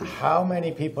philosophy. how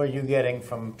many people are you getting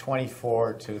from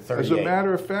 24 to 38? As a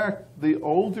matter of fact, the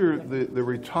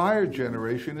retired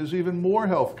generation is even more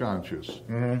health conscious.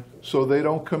 So they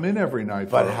don't come in every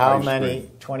night But for how ice many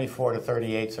cream. 24 to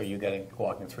 38s are you getting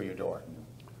walking through your door?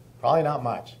 Probably not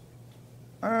much.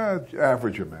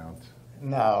 Average amount.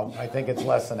 No, I think it's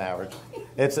less than average.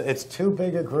 It's too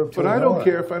big a group to But I don't ignore.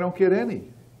 care if I don't get any.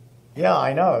 Yeah,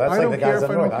 I know. That's I like don't the care guys if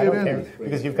up I north. don't I get don't care any.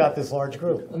 because you've got this large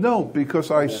group. No, because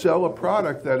I sell a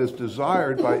product that is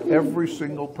desired by every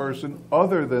single person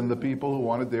other than the people who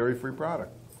want a dairy-free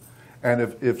product.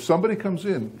 And if somebody comes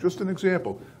in, just an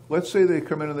example, let's say they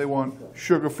come in and they want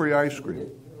sugar-free ice cream.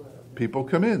 People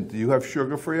come in, do you have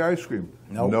sugar-free ice cream?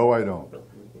 Nope. No, I don't.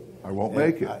 I won't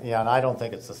make it. Yeah, and I don't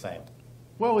think it's the same.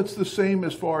 Well, it's the same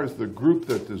as far as the group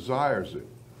that desires it.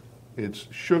 It's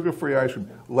sugar-free ice cream.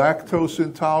 Lactose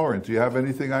intolerant, do you have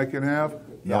anything I can have?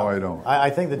 No, Yeah. I don't. I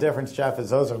think the difference, Jeff,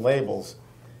 is those are labels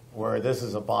where this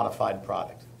is a bona fide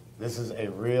product. This is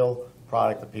a real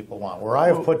product that people want. Where I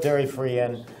have put dairy-free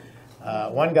in,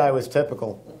 one guy was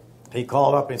typical. He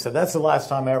called up and he said, that's the last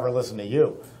time I ever listened to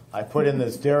you. I put in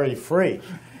this dairy-free,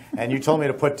 and you told me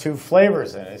to put 2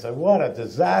 flavors in it. He said, what a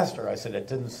disaster. I said, it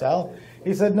didn't sell?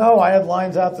 He said, no, I had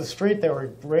lines out the street. They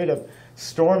were ready to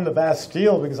storm the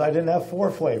Bastille because I didn't have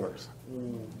 4 flavors.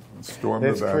 Storm the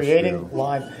It's Bastille. creating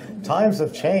line. Times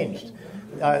have changed.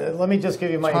 Let me just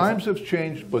give you my Times have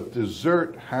changed, but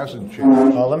dessert hasn't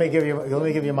changed. let me give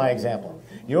you my example.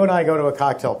 You and I go to a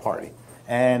cocktail party,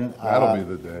 and That'll be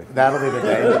the day. That'll be the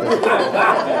day.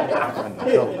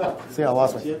 So, see, I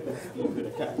lost my.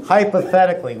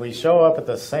 Hypothetically, we show up at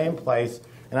the same place,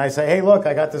 and I say, "Hey, look,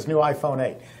 I got this new iPhone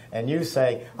 8," and you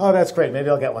say, "Oh, that's great. Maybe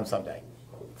I'll get one someday."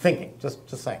 Thinking, just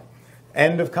saying.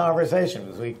 End of conversation,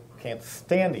 because we can't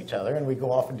stand each other, and we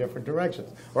go off in different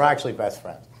directions. We're actually best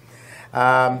friends.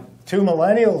 2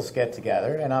 millennials get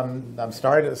together, and I'm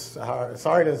sorry to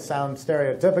sound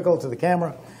stereotypical to the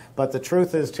camera, but the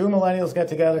truth is 2 millennials get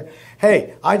together.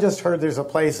 Hey, I just heard there's a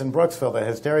place in Brooksville that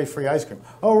has dairy-free ice cream.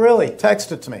 Oh, really?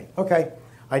 Text it to me. Okay.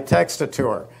 I text it to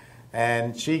her,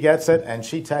 and she gets it, and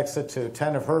she texts it to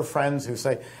 10 of her friends who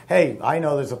say, hey, I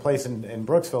know there's a place in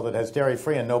Brooksville that has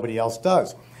dairy-free and nobody else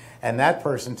does. And that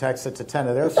person texts it to 10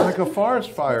 of their It's friends. like a forest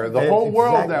fire. The whole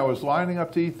world Exactly. now is lining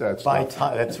up to eat that By stuff.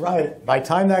 time, that's right. By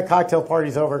time that cocktail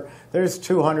party's over, there's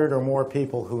 200 or more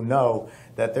people who know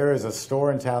that there is a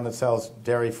store in town that sells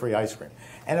dairy-free ice cream.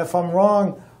 And if I'm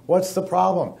wrong, what's the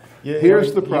problem?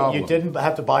 Here's the problem. You didn't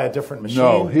have to buy a different machine.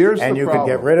 No, here's the and you could problem.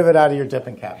 get rid of it out of your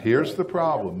dipping cabinet. Here's the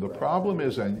problem. The problem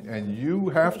is, and you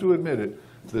have to admit it,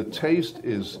 the taste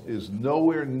is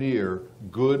nowhere near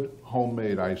good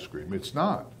homemade ice cream. It's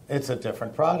not. It's a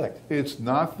different product. It's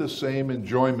not the same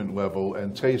enjoyment level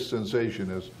and taste sensation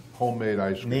as homemade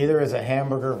ice cream. Neither is a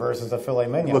hamburger versus a filet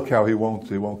mignon. Look how he won't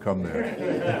come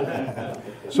there.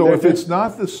 So if it's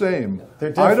not the same,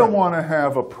 They're I don't different. want to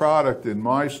have a product in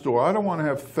my store. I don't want to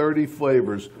have 30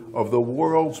 flavors of the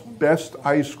world's best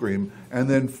ice cream and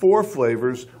then 4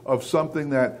 flavors of something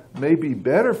that may be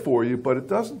better for you, but it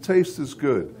doesn't taste as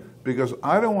good. Because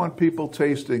I don't want people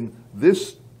tasting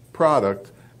this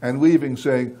product and leaving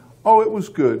saying, oh, it was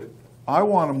good. I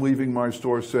want them leaving my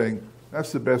store saying,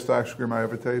 that's the best ice cream I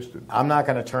ever tasted. I'm not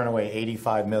going to turn away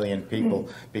 85 million people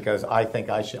because I think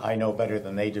I know better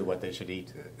than they do what they should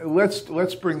eat.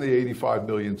 Let's bring the 85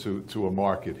 million to a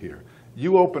market here.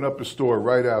 You open up a store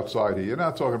right outside here. You're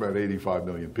not talking about 85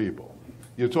 million people.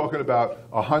 You're talking about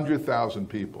 100,000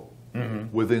 people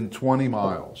within 20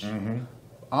 miles.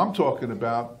 I'm talking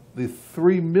about the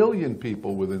 3 million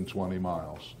people within 20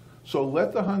 miles. So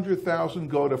let the 100,000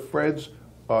 go to Fred's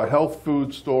health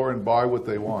food store and buy what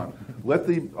they want. Let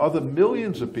the other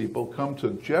millions of people come to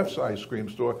Jeff's ice cream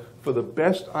store for the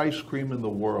best ice cream in the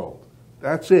world.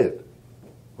 That's it.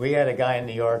 We had a guy in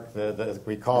New York. He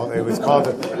was called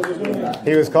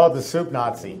the soup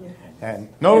Nazi, and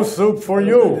no soup for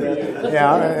you.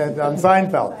 Yeah, on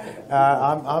Seinfeld.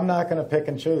 I'm not going to pick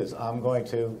and choose. I'm going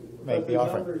to make the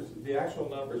offering. The actual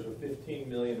numbers are 15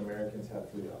 million Americans have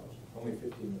food allergies. Only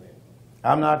 15 million.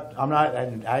 I'm not,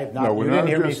 and No, we're you not didn't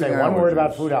hear me addressing say one word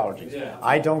about allergies. food allergies. Yeah.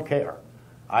 I don't care.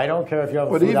 I don't care if you have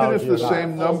a But food even allergy if the or not.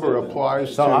 same number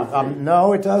applies So, to...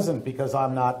 no, it doesn't, because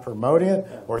I'm not promoting it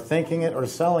or thinking it or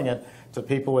selling it to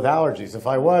people with allergies. If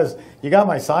I was, you got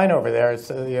my sign over there. It's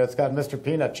got Mr.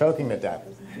 Peanut choking to death.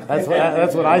 That's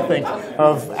what I think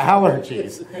of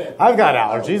allergies. I've got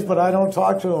allergies, but I don't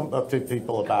talk to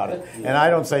people about it. And I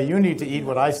don't say, you need to eat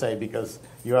what I say because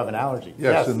you have an allergy.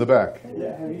 Yes, in the back.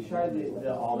 Have you tried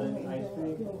the almond ice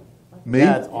cream? Me?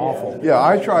 Yeah, it's awful. Yeah,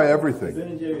 I try everything. Ben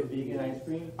and Jerry's vegan ice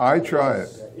cream? I try it.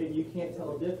 You can't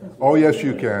tell the difference. Oh, yes,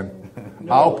 you can.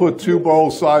 I'll put 2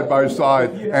 bowls side by side,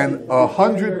 and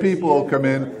 100 people will come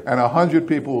in, and 100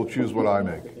 people will choose what I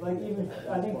make. Like even,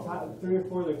 I think 3 or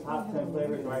 4 of the top 10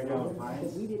 flavors right now in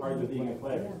Pints are the vegan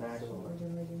flavors, actually.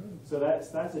 So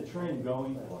that's a trend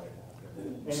going for it.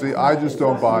 And See, I just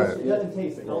don't buy It it. doesn't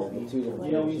taste healthy.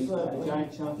 You know, when you still have the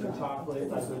giant chunks of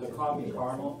chocolate, like with the coffee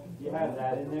caramel, you have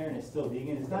that in there and it's still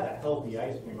vegan. It's not a healthy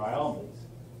ice cream by all means.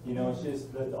 You know, it's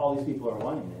just that all these people are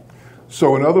wanting it.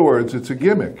 So in other words, it's a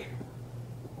gimmick.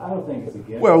 I don't think it's a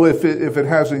gift. Well, if it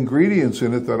has ingredients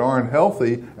in it that aren't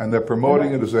healthy, and they're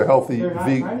promoting it as a healthy They're not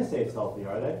vegan... trying to say it's healthy,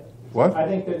 are they? What? I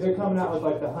think that they're coming out with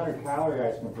like the 100-calorie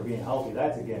ice cream for being healthy.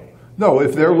 That's a gimmick. No,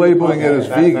 if they're labeling it as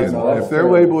vegan, if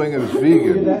they're labeling it as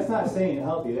vegan... That's not saying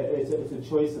healthy. It's a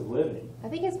choice of living. I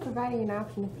think it's providing an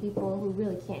option to people who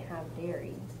really can't have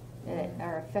dairy that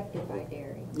are affected by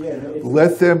dairy. Yeah,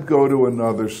 Let them go to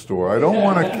another store. I don't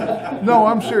want to... No,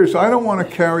 I'm serious. I don't want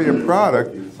to carry a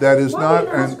product that is not...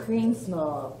 Why be an ice cream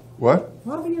snob? What?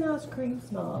 Why be an ice cream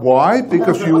snob? Why?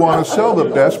 Because you want to sell the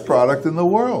best product in the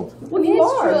world. Well, you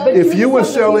are. But If you're you were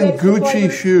just selling selling extra Gucci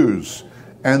flavors. shoes,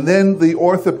 and then the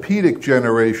orthopedic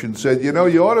generation said, you know,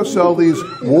 you ought to sell these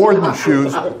Warden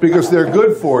shoes because they're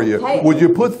good for you. Hey. Would you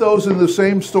put those in the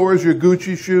same store as your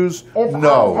Gucci shoes? If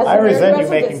No. as I a resent you resident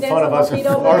making that fun of us stands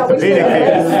with on my feet, orthopedic I always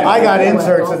kids. say I got that.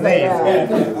 inserts I'll in say these.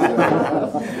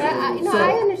 Yeah,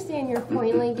 I understand your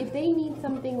point. Like, if they need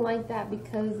something like that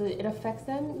because it affects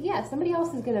them, yeah, somebody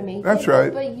else is going to make That's it.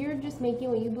 right. But you're just making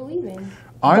what you believe in.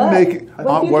 I'm making...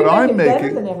 But you what can I'm make it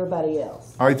better than making... everybody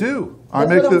else. I do. I That's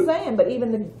make what I'm the... saying. But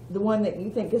even the one that you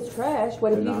think is trash,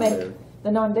 what if you make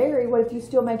the non-dairy? What if you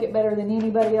still make it better than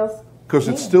anybody else? Because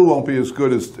it still won't be as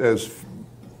good as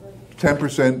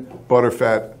 10%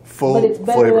 butterfat, full But it's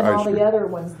better flavor than ice all cream. the other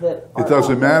ones that are It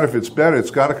doesn't out matter if it's better.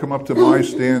 It's got to come up to my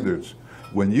standards.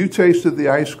 When you tasted the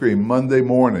ice cream Monday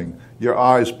morning, your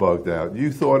eyes bugged out.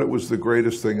 You thought it was the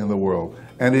greatest thing in the world.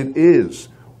 And it is.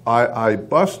 I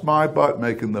bust my butt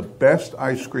making the best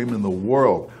ice cream in the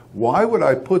world. Why would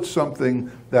I put something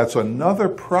that's another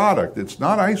product? It's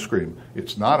not ice cream.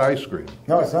 It's not ice cream.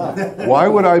 No, it's not. Why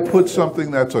would I put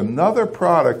something that's another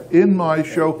product in my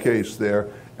showcase there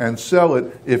and sell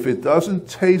it if it doesn't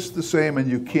taste the same and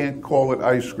you can't call it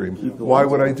ice cream? Why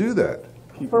would I do that?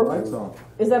 Keep the lights on.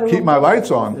 Is that a Keep my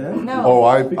lights on? Yeah. No. Oh,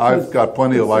 I've Because got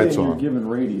plenty of let's lights say in on. your given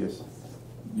radius,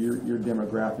 your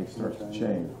demographic starts to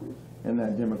change, and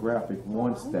that demographic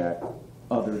wants that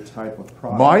other type of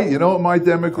product. You know what my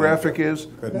demographic is?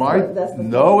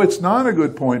 No, it's not a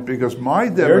good point because my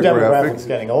Your demographic... demographic's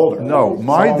getting older. No,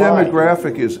 my So am I.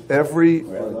 demographic is every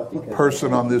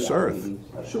person on this earth,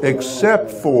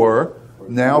 except for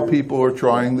now people are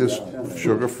trying this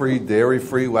sugar-free,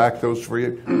 dairy-free,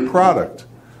 lactose-free product.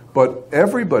 But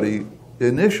everybody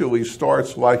initially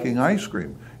starts liking ice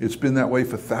cream. It's been that way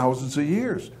for thousands of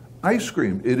years. Ice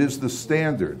cream, it is the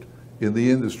standard in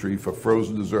the industry for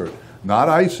frozen dessert. Not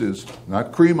ices,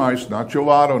 not cream ice, not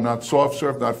gelato, not soft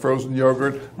serve, not frozen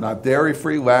yogurt, not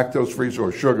dairy-free, lactose-free,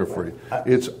 or sugar-free.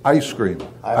 It's ice cream.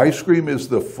 Ice cream is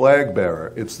the flag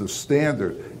bearer. It's the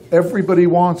standard. Everybody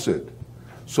wants it.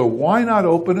 So why not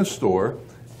open a store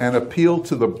and appeal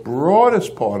to the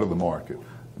broadest part of the market,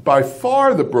 by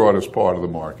far the broadest part of the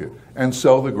market, and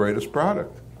sell the greatest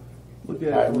product? Look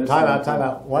at it. Time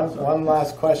out. One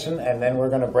last question, and then we're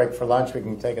going to break for lunch. We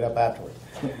can take it up afterwards.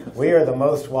 We are the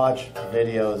most watched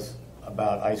videos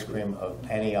about ice cream of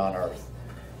any on earth.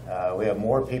 We have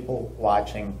more people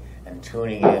watching and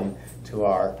tuning in to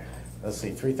our, let's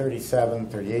see, 337,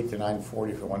 38 to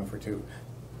 940 for 1 for 2,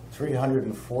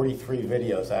 343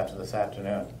 videos after this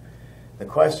afternoon. The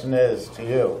question is to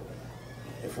you,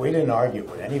 if we didn't argue,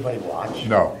 would anybody watch?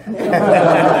 No.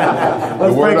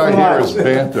 The word I hear is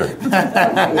banter.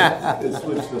 It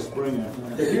switched to Springer.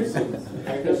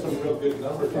 I got some real good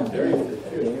numbers on dairy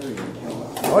too.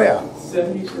 Oh yeah.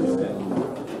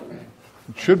 70%.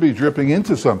 It should be dripping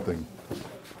into something.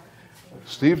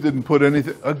 Steve didn't put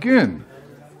anything, again.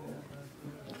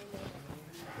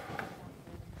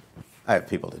 I have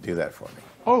people to do that for me.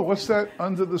 Oh, what's that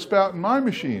under the spout in my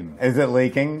machine? Is it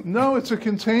leaking? No, it's a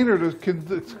container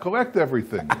to collect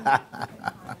everything.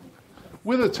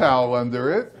 With a towel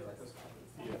under it.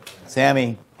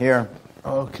 Sammy, here.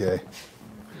 Okay.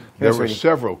 There were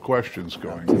several questions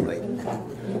going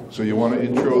on. So you want to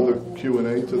intro the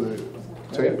Q&A to the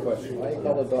tape?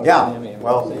 Yeah,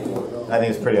 well, I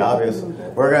think it's pretty obvious.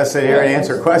 We're going to sit here and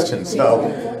answer questions. So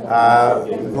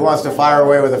who wants to fire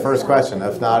away with the first question?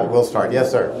 If not, we'll start.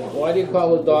 Yes, sir. Why do you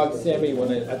call the dog Sammy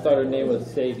when I thought her name was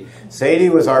Sadie? Sadie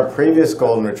was our previous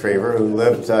golden retriever who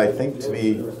lived, I think, to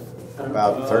be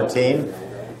about 13.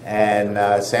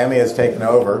 And Sammy has taken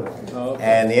over.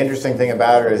 And the interesting thing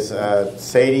about her is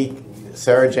Sadie,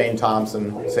 Sarah Jane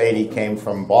Thompson, Sadie came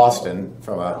from Boston,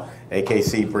 from a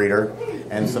AKC breeder,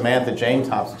 and Samantha Jane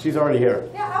Thompson, she's already here.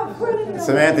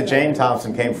 Samantha Jane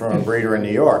Thompson came from a breeder in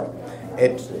New York.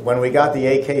 When we got the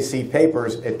AKC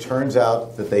papers, it turns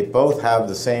out that they both have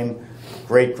the same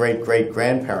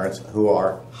great-great-great-grandparents who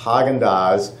are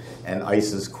Haagen-Dazs and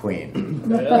Ice's Queen. I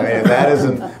mean, if that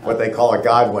isn't what they call a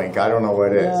God wink, I don't know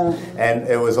what it is. And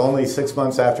it was only 6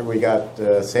 months after we got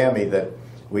Sammy that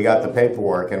we got the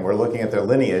paperwork, and we're looking at their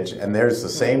lineage, and there's the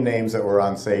same names that were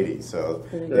on Sadie, so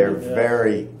they're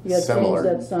very similar.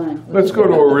 Let's go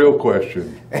to a real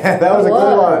question. That was a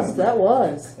good one. That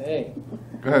was. Hey.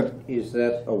 Go ahead. Is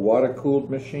that a water-cooled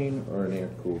machine or an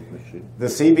air-cooled machine? The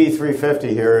CB350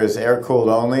 here is air-cooled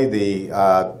only.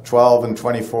 The 12 and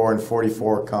 24 and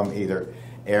 44 come either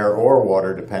air or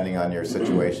water, depending on your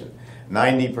situation.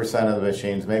 90% of the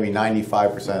machines, maybe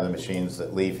 95% of the machines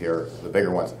that leave here, the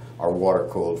bigger ones, are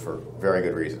water-cooled for very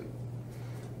good reason.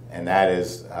 And that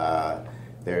is,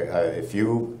 if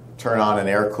you turn on an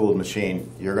air-cooled machine,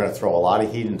 you're going to throw a lot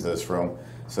of heat into this room.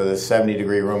 So this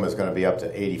 70-degree room is going to be up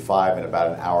to 85 in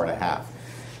about an hour and a half.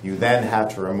 You then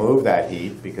have to remove that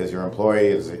heat because your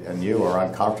employees and you are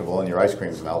uncomfortable and your ice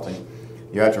cream's melting.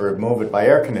 You have to remove it by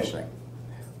air conditioning.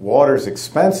 Water's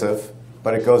expensive,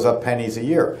 but it goes up pennies a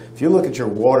year. If you look at your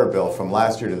water bill from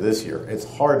last year to this year, it's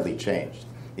hardly changed,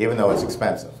 even though it's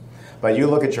expensive. But you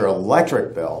look at your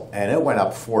electric bill, and it went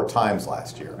up 4 times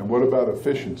last year. And what about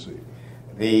efficiency?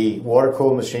 The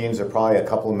water-cooled machines are probably a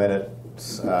couple of minutes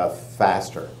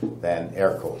faster than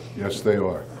air-cooled. Yes, they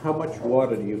are. How much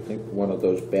water do you think one of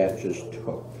those batches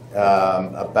took?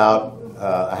 About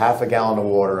a half a gallon of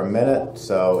water a minute,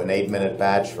 so an 8-minute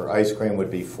batch for ice cream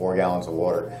would be 4 gallons of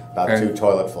water, about And 2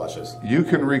 toilet flushes. You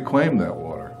can reclaim that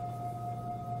water.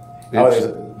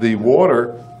 Oh, The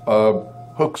water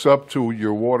hooks up to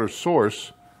your water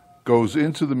source, goes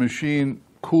into the machine,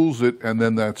 cools it, and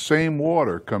then that same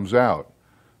water comes out.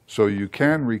 So you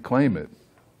can reclaim it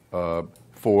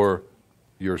for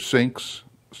your sinks,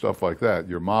 stuff like that,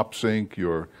 your mop sink,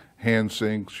 your hand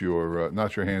sinks, your,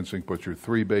 not your hand sink, but your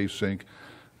 3-bay sink.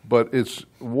 But it's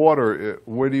water.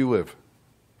 Where do you live?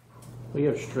 We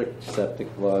have strict septic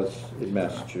laws in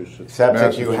Massachusetts.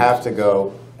 Septic, you have to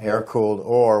go air-cooled,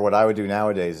 or what I would do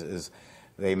nowadays is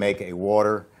they make a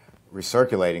water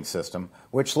recirculating system,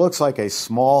 which looks like a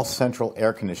small central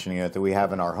air conditioning unit that we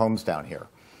have in our homes down here.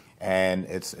 And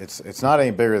it's not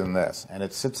any bigger than this. And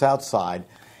it sits outside,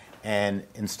 and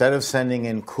instead of sending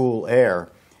in cool air,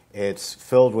 it's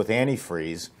filled with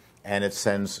antifreeze, and it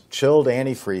sends chilled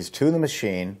antifreeze to the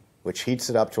machine, which heats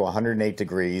it up to 108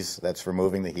 degrees. That's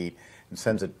removing the heat. and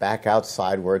sends it back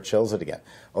outside where it chills it again,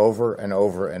 over and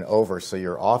over and over. So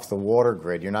you're off the water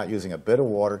grid. You're not using a bit of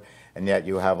water, and yet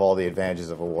you have all the advantages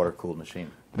of a water-cooled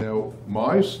machine. Now,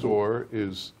 my store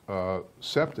is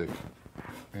septic,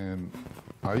 and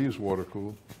I use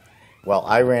water-cooled. Well,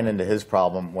 I ran into his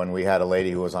problem when we had a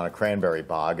lady who was on a cranberry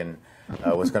bog and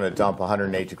was going to dump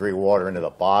 108-degree water into the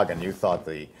bog, and you thought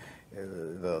the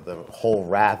whole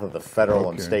wrath of the federal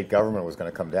and state government was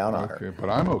going to come down on her. Okay, but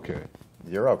I'm okay.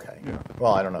 You're okay. Yeah.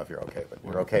 Well, I don't know if you're okay, but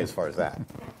you're okay as far as that.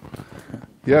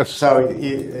 Yes. So,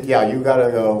 yeah, you got to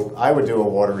go. I would do a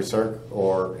water recirc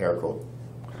or air cooled.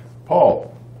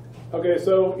 Paul. Okay,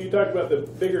 so you talked about the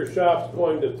bigger shops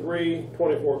going to 3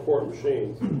 24-quart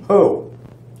machines. Who?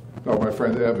 Oh, my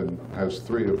friend Evan has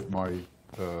 3 of my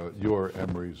your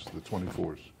Emery's, the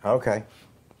 24s. Okay.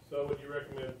 So would you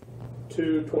recommend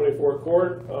 2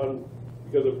 24-quart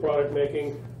because of product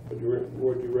making? Would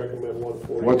you recommend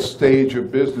 140? What stage of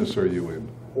business are you in?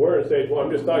 We're in stage 1.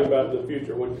 I'm just talking about the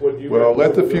future. Would you? Well,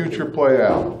 let the future play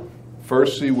out.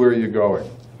 First, see where you're going.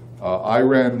 I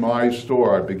ran my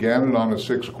store. I began it on a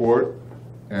 6-quart,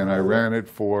 and I ran it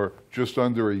for just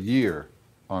under a year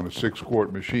on a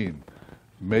 6-quart machine,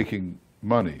 making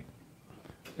money.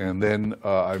 And then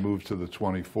I moved to the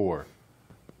 24.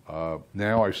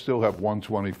 Now I still have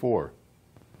 124.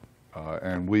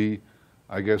 And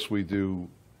I guess we do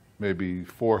maybe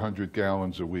 400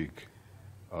 gallons a week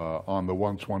on the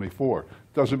 124.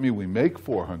 Doesn't mean we make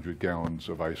 400 gallons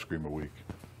of ice cream a week,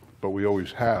 but we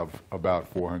always have about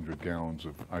 400 gallons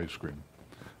of ice cream.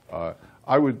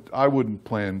 I wouldn't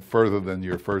plan further than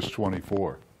your first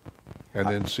 24 and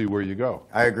then see where you go.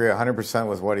 I agree 100%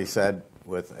 with what he said,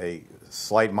 with a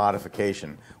slight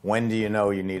modification. When do you know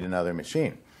you need another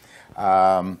machine?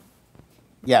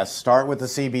 Yes, start with the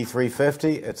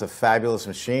CB350. It's a fabulous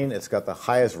machine. It's got the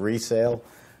highest resale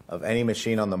of any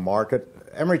machine on the market.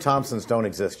 Emery Thompsons don't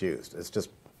exist used. It's just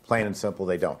plain and simple,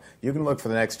 they don't. You can look for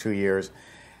the next 2 years,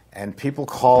 and people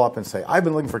call up and say, I've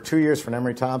been looking for 2 years for an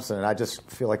Emery Thompson, and I just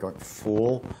feel like a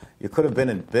fool. You could have been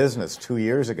in business 2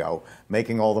 years ago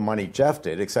making all the money Jeff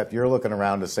did, except you're looking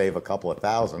around to save a couple of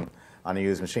thousand on a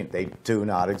used machine. They do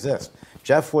not exist.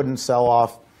 Jeff wouldn't sell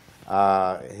off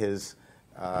his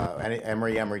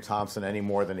Emery Thompson any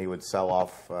more than he would sell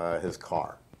off his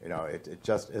car. You know, it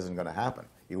just isn't going to happen.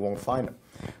 You won't find them.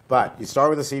 But you start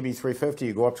with a CB350,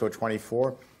 you go up to a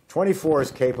 24. 24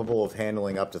 is capable of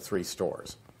handling up to 3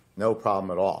 stores. No problem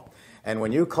at all. And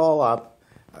when you call up,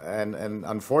 and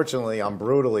unfortunately I'm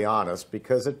brutally honest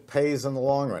because it pays in the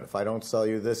long run. If I don't sell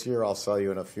you this year, I'll sell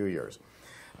you in a few years.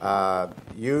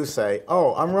 You say,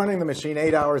 oh, I'm running the machine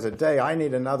 8 hours a day. I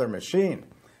need another machine.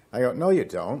 I go, no, you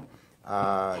don't.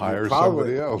 Hire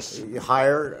somebody else. You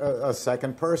hire a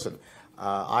second person.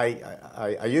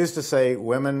 I used to say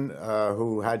women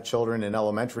who had children in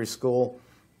elementary school,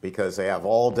 because they have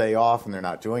all day off and they're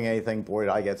not doing anything, boy,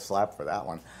 did I get slapped for that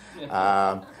one.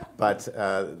 But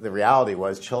the reality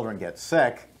was children get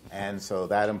sick, and so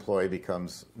that employee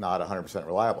becomes not 100%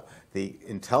 reliable. The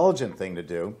intelligent thing to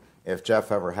do, if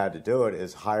Jeff ever had to do it,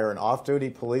 is hire an off-duty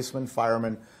policeman,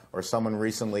 fireman, or someone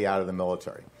recently out of the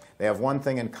military. They have one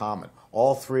thing in common.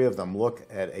 All 3 of them look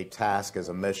at a task as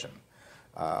a mission.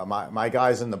 My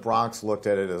guys in the Bronx looked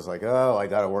at it as like, oh, I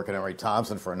got to work at Emery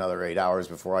Thompson for another 8 hours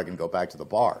before I can go back to the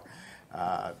bar.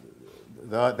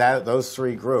 Those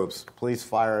 3 groups, police,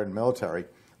 fire, and military,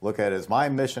 look at it as my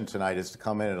mission tonight is to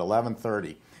come in at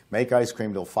 11:30, make ice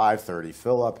cream till 5:30,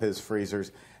 fill up his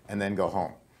freezers, and then go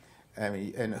home. I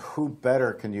mean, and who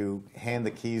better can you hand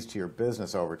the keys to your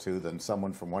business over to than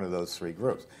someone from one of those 3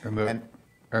 groups?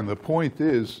 And the point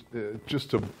is,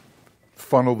 just to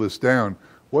funnel this down,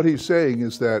 what he's saying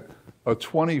is that a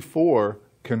 24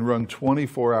 can run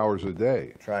 24 hours a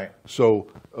day. That's right. So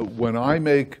when I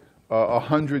make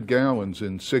 100 gallons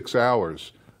in 6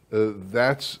 hours,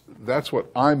 that's what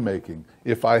I'm making.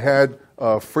 If I had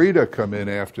Frida come in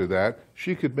after that,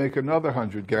 she could make another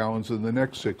 100 gallons in the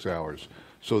next 6 hours.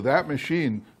 So that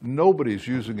machine, nobody's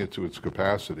using it to its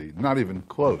capacity, not even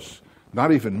close,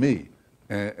 not even me.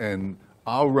 And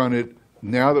I'll run it,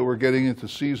 now that we're getting into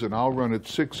season, I'll run it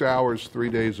 6 hours, 3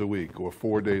 days a week or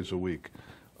 4 days a week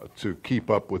to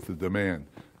keep up with the demand.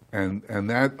 And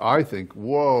that, I think,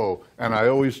 whoa. And I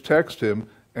always text him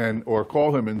or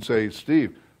call him and say,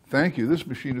 Steve, thank you, this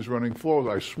machine is running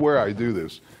flawlessly. I swear I do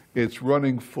this. It's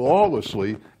running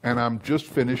flawlessly, and I'm just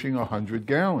finishing 100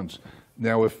 gallons.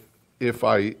 Now, if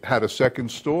I had a second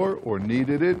store or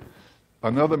needed it,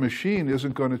 another machine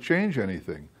isn't going to change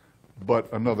anything,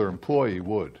 but another employee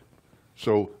would.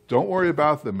 So don't worry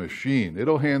about the machine.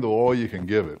 It'll handle all you can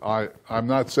give it. I'm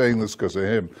not saying this because of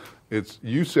him.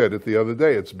 You said it the other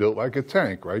day. It's built like a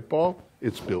tank, right, Paul?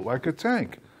 It's built like a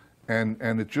tank. And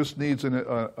it just needs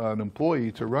an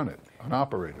employee to run it, an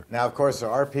operator. Now, of course, there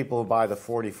are people who buy the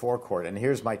 44 quart, and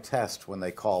here's my test when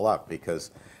they call up,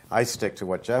 because I stick to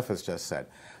what Jeff has just said.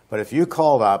 But if you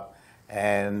called up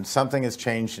and something has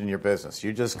changed in your business,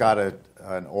 you just got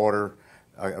an order,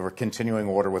 a continuing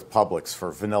order with Publix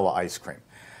for vanilla ice cream.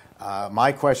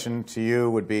 My question to you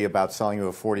would be about selling you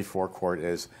a 44 quart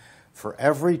is, for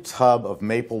every tub of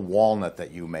maple walnut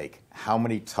that you make, how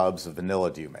many tubs of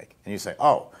vanilla do you make? And you say,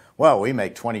 oh, well, we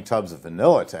make 20 tubs of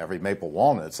vanilla to every maple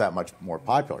walnut. It's that much more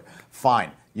popular.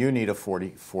 Fine, you need a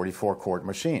 44 quart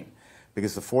machine,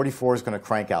 because the 44 is going to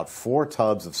crank out 4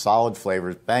 tubs of solid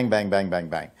flavors, bang, bang, bang, bang,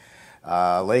 bang.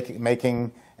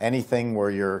 Making anything where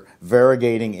you're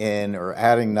variegating in or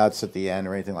adding nuts at the end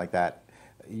or anything like that,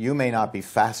 you may not be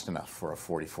fast enough for a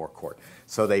 44 quart.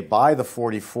 So they buy the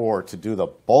 44 to do the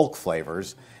bulk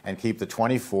flavors and keep the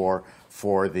 24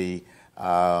 for the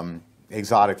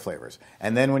exotic flavors.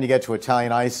 And then when you get to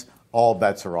Italian ice, all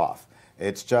bets are off.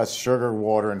 It's just sugar,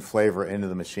 water, and flavor into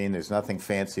the machine. There's nothing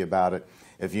fancy about it.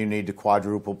 If you need to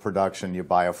quadruple production, you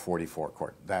buy a 44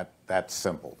 quart. That's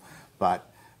simple.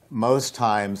 But most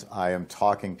times I am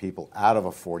talking people out of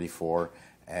a 44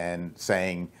 and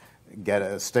saying,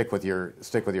 stick with your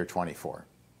 24.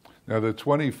 Now the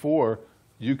 24,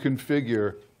 you can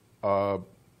figure 20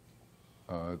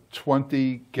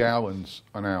 gallons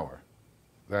an hour.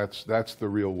 That's the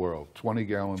real world. 20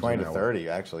 gallons 20 an to hour. 30,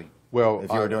 actually. Well,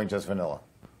 if you were doing just vanilla.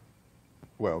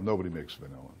 Well, nobody makes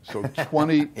vanilla. So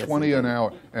 20 an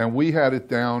hour. And we had it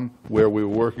down where we were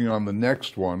working on the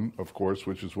next one, of course,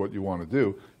 which is what you want to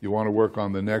do. You want to work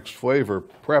on the next flavor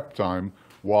prep time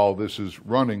while this is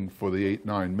running for the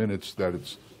 8-9 minutes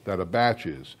that a batch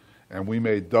is. And we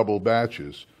made double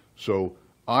batches. So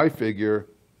I figure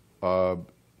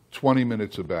 20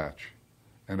 minutes a batch.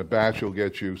 And a batch will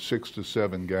get you 6 to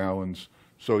 7 gallons.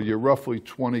 So you're roughly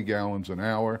 20 gallons an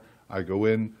hour. I go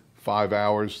in 5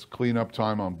 hours, cleanup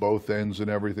time on both ends and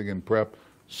everything in prep,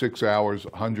 6 hours,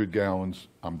 100 gallons,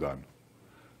 I'm done.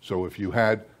 So if you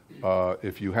had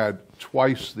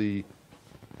twice the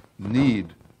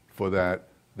need for that,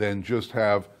 then just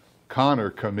have Connor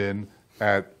come in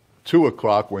at 2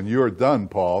 o'clock when you're done,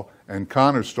 Paul, and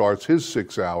Connor starts his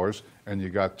 6 hours, and you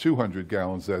got 200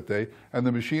 gallons that day, and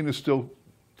the machine is still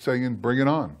saying, bring it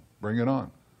on, bring it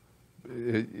on.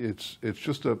 It's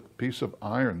just a piece of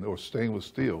iron or stainless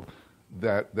steel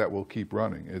that will keep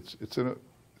running. It's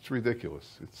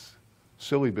ridiculous. It's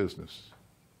silly business.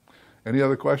 Any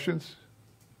other questions?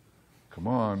 Come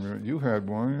on, you had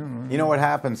one. You know what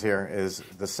happens here is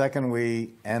the second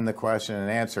we end the question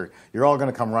and answer, you're all going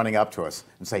to come running up to us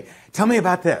and say, tell me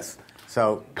about this.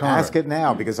 So Connor. Ask it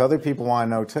now, because other people want to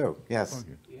know too. Yes?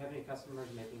 Do you have any customers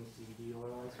making CBD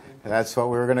oil ice cream? That's what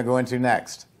we were going to go into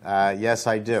next. Yes,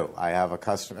 I do. I have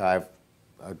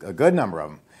a good number of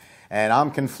them. And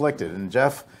I'm conflicted. And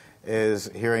Jeff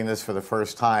is hearing this for the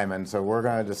first time, and so we're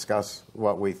going to discuss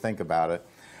what we think about it.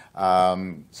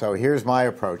 So here's my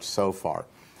approach so far.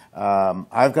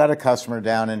 I've got a customer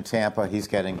down in Tampa. He's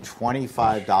getting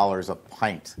 $25 a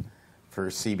pint for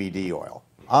CBD oil.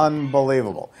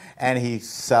 Unbelievable. And he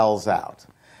sells out.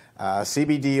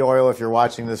 CBD oil, if you're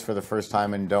watching this for the first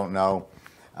time and don't know,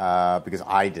 because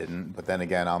I didn't, but then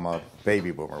again, I'm a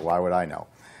baby boomer. Why would I know?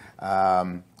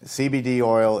 CBD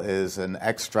oil is an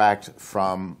extract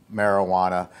from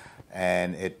marijuana,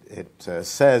 and it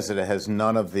says that it has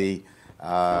none of the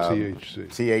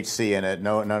THC in it,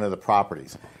 none of the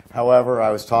properties. However,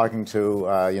 I was talking to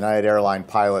a United Airline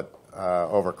pilot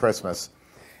over Christmas,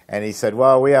 and he said,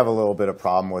 well, we have a little bit of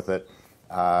problem with it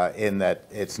in that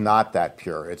it's not that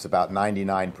pure. It's about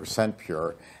 99%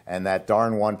 pure, and that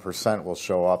darn 1% will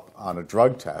show up on a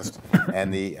drug test,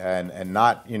 and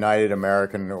not United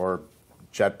American or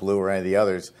JetBlue or any of the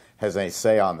others has any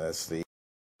say on this. The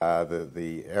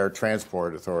Air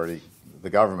Transport Authority, the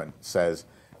government, says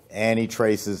any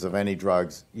traces of any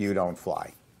drugs, you don't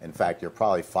fly. In fact, you're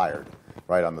probably fired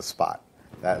right on the spot.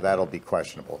 That'll be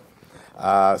questionable.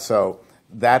 So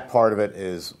that part of it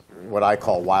is what I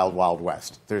call wild, wild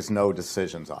west. There's no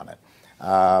decisions on it.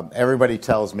 Everybody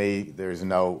tells me there's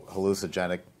no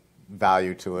hallucinogenic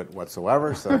value to it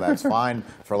whatsoever, so that's fine.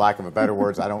 For lack of a better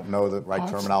words, I don't know the right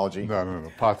terminology. No.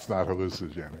 Pot's not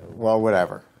hallucinogenic. Well,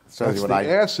 whatever. That's the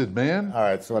acid, man. All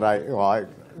right, so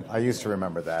I used to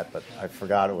remember that, but I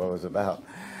forgot what it was about.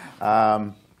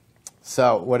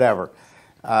 So whatever.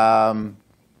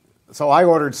 So I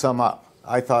ordered some up.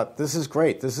 I thought, this is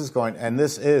great. This is going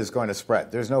to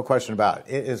spread. There's no question about it.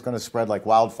 It is going to spread like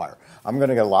wildfire. I'm going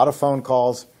to get a lot of phone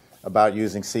calls about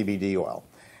using CBD oil.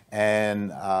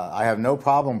 And I have no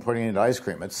problem putting it into ice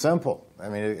cream. It's simple. I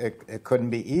mean, it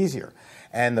couldn't be easier.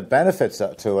 And the benefits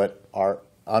to it are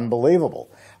unbelievable.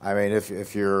 I mean,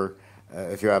 if you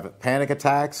have panic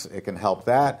attacks, it can help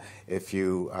that. If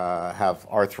you have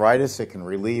arthritis, it can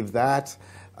relieve that.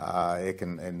 It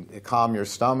can calm your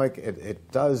stomach.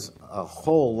 It does a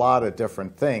whole lot of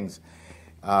different things.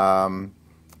 I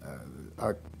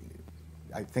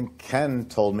think Ken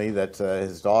told me that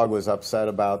his dog was upset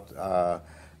about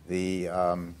the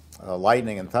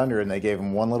lightning and thunder, and they gave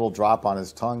him one little drop on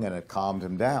his tongue, and it calmed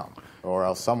him down. Or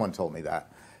else someone told me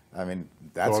that. I mean,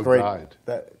 that's Dog great. died.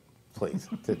 Please,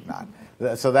 did not.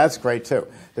 So that's great too.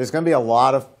 There's going to be a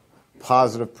lot of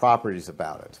positive properties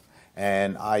about it,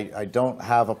 and I don't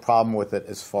have a problem with it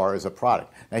as far as a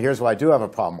product. Now, here's what I do have a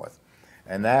problem with,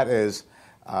 and that is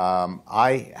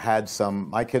I had some.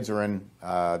 My kids are in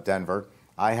Denver.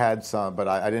 I had some, but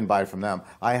I didn't buy it from them.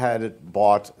 I had it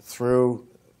bought through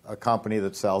a company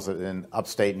that sells it in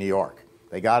upstate New York.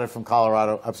 They got it from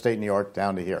Colorado, upstate New York,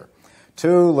 down to here.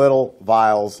 2 little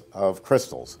vials of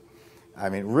crystals. I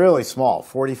mean, really small,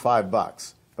 $45.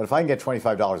 But if I can get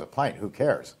 $25 a pint, who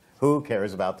cares? Who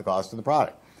cares about the cost of the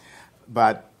product?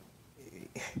 But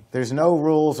there's no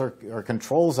rules or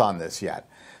controls on this yet.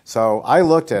 So I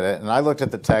looked at it, and I looked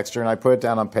at the texture, and I put it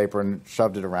down on paper and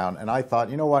shoved it around, and I thought,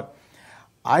 you know what?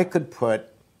 I could put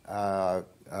bar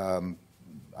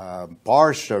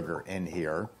sugar in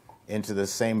here, into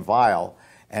this same vial,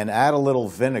 and add a little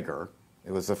vinegar.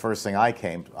 It was the first thing I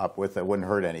came up with that wouldn't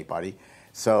hurt anybody.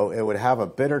 So it would have a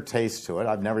bitter taste to it.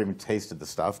 I've never even tasted the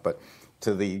stuff, but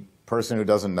to the person who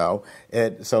doesn't know,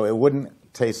 so it wouldn't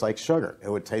taste like sugar.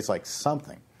 It would taste like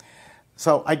something.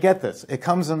 So I get this. It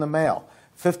comes in the mail.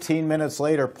 15 minutes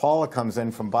later, Paula comes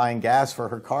in from buying gas for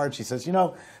her car, and she says, you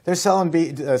know, they're selling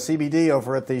CBD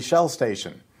over at the Shell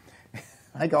station.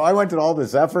 I go, I went to all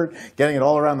this effort, getting it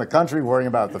all around the country, worrying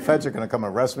about the feds are going to come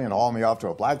arrest me and haul me off to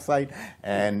a black site,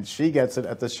 and she gets it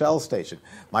at the Shell station.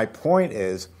 My point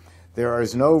is, there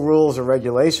is no rules or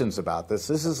regulations about this.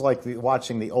 This is like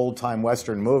watching the old-time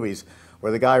Western movies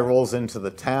where the guy rolls into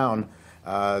the town,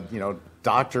 you know,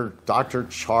 Dr.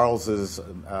 Charles's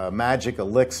magic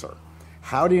elixir.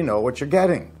 How do you know what you're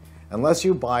getting? Unless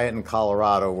you buy it in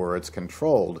Colorado where it's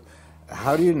controlled,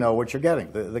 how do you know what you're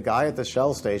getting? The guy at the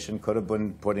Shell station could have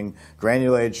been putting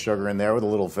granulated sugar in there with a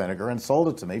little vinegar and sold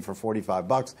it to me for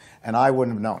 $45, and I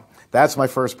wouldn't have known. That's my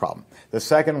first problem. The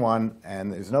second one,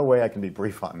 and there's no way I can be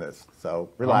brief on this, so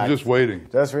relax. I'm just waiting.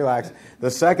 Just relax.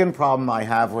 The second problem I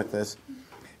have with this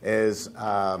is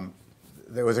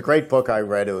there was a great book I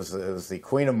read. It was The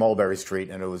Queen of Mulberry Street,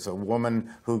 and it was a woman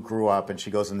who grew up, and she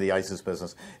goes into the ISIS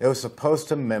business. It was supposed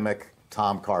to mimic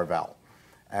Tom Carvel,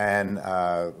 and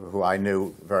who I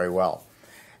knew very well.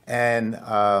 And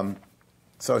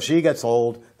so she gets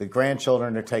old. The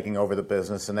grandchildren are taking over the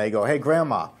business, and they go, hey,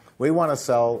 Grandma, we want to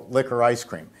sell liquor ice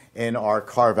cream in our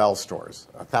Carvel stores,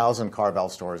 1,000 Carvel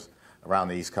stores around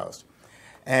the East Coast.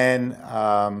 And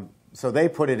so they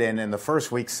put it in, and the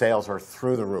first week sales are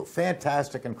through the roof.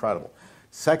 Fantastic, incredible.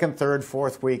 Second, third,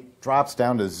 fourth week drops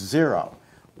down to 0.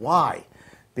 Why?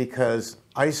 Because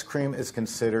ice cream is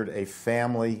considered a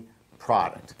family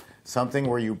product, something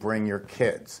where you bring your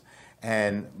kids.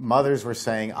 And mothers were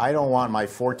saying, I don't want my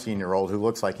 14-year-old who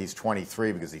looks like he's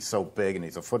 23 because he's so big and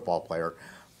he's a football player,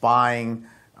 buying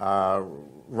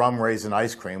rum raisin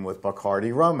ice cream with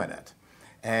Bacardi rum in it.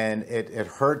 And it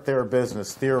hurt their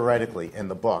business theoretically in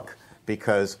the book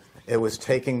because it was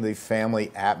taking the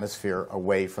family atmosphere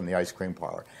away from the ice cream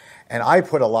parlor. And I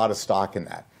put a lot of stock in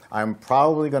that. I'm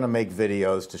probably going to make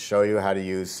videos to show you how to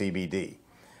use CBD.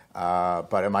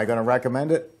 But am I going to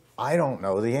recommend it? I don't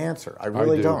know the answer. I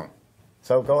really don't.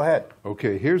 So go ahead.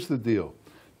 Okay, here's the deal.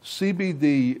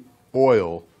 CBD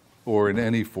oil, or in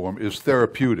any form, is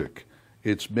therapeutic.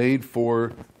 It's made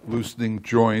for loosening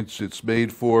joints. It's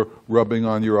made for rubbing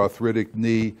on your arthritic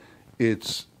knee.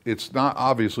 It's not,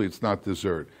 obviously, it's not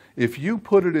dessert. If you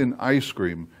put it in ice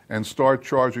cream and start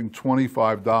charging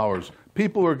 $25,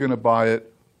 people are going to buy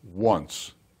it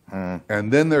once.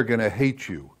 And then they're going to hate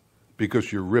you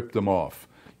because you ripped them off.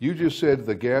 You just said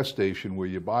the gas station where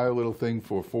you buy a little thing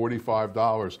for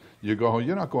 $45, you go home,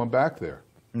 you're not going back there.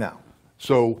 No.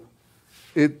 So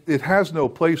it has no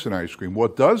place in ice cream.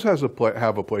 What does have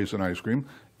a place in ice cream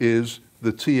is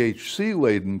the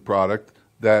THC-laden product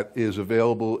that is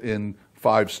available in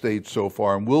 5 states so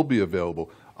far and will be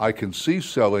available. I can see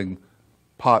selling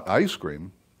pot ice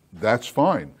cream. That's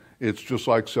fine. It's just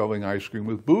like selling ice cream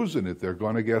with booze in it. They're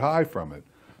going to get high from it.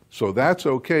 So that's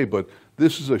okay, but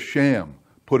this is a sham,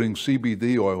 putting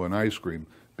CBD oil in ice cream,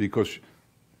 because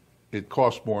it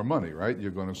costs more money, right?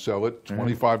 You're going to sell it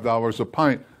 $25 a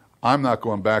pint. I'm not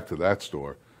going back to that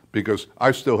store. because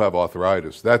I still have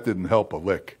arthritis. That didn't help a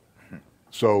lick.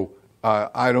 So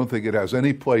I don't think it has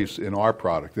any place in our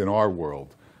product, in our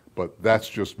world, but that's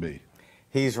just me.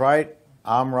 He's right.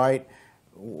 I'm right.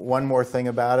 One more thing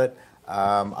about it.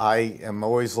 I am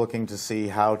always looking to see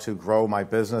how to grow my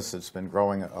business. It's been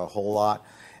growing a whole lot.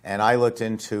 And I looked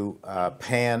into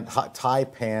Thai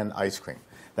pan ice cream.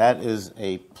 That is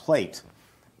a plate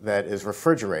that is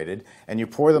refrigerated, and you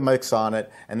pour the mix on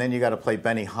it, and then you got to play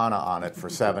Benihana on it for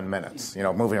 7 minutes, you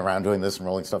know, moving around, doing this and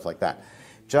rolling stuff like that.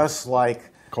 Just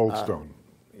like Cold Stone.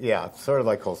 Yeah, sort of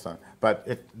like Cold Stone.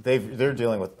 But they're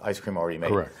dealing with ice cream already made.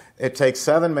 Correct. It takes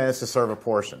 7 minutes to serve a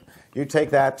portion. You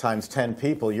take that times 10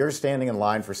 people, you're standing in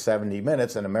line for 70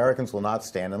 minutes, and Americans will not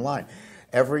stand in line.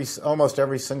 Almost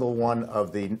every single one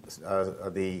of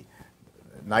the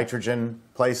nitrogen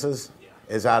places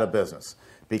is out of business.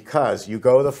 Because you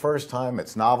go the first time,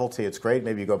 it's novelty, it's great.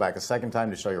 Maybe you go back a second time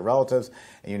to show your relatives,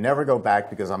 and you never go back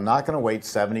because I'm not going to wait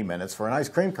 70 minutes for an ice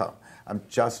cream cone. I'm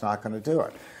just not going to do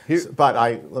it. But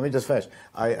let me just finish.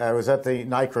 I was at the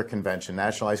NICRA convention,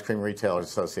 National Ice Cream Retailers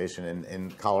Association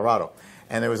in Colorado,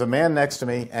 and there was a man next to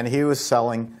me, and he was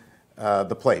selling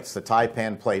the plates, the Thai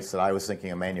pan plates that I was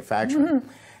thinking of manufacturing.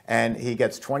 And he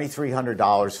gets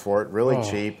 $2,300 for it, really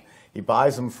cheap. He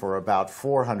buys them for about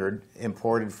 $400,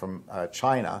 imported from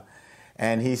China.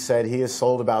 And he said he has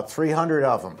sold about 300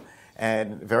 of them,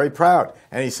 and very proud.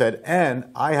 And he said, and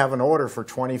I have an order for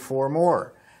 24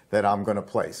 more that I'm going to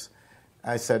place.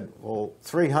 I said, well,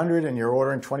 300 and you're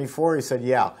ordering 24? He said,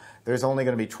 yeah, there's only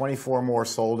going to be 24 more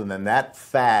sold, and then that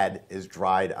fad is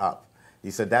dried up.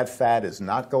 He said that fad is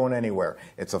not going anywhere.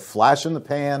 It's a flash in the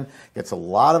pan, gets a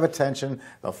lot of attention.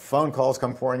 The phone calls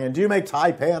come pouring in. Do you make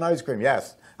Thai pan ice cream?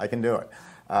 Yes, I can do it.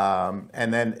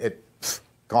 And then it's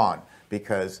gone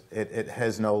because it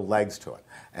has no legs to it.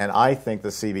 And I think the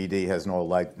CBD has no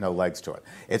legs to it.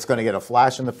 It's going to get a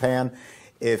flash in the pan.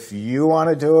 If you want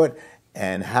to do it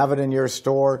and have it in your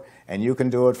store and you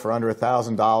can do it for under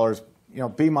 $1,000, you know,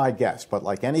 be my guest. But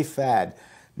like any fad,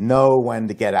 know when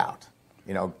to get out.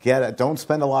 You know, don't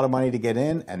spend a lot of money to get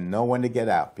in, and know when to get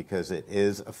out, because it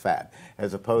is a fad,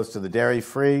 as opposed to the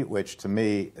dairy-free, which to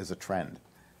me is a trend.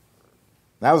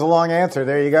 That was a long answer.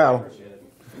 There you go.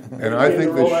 And I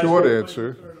think the short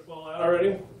answer.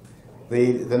 Already?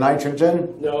 The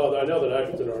nitrogen? No, I know the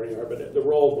nitrogen already are, but the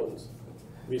rolled ones.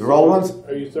 The rolled ones?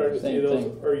 Are you starting to see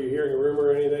those? Are you hearing a rumor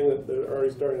or anything that they're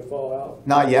already starting to fall out?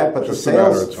 Not yet, but the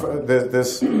sales.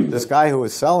 This guy who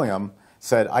was selling them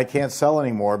said, I can't sell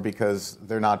anymore because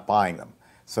they're not buying them.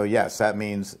 So yes, that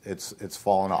means it's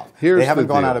fallen off. They haven't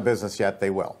gone out of business yet.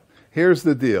 They will. Here's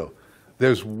the deal.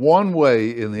 There's one way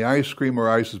in the ice cream or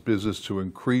ice business to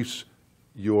increase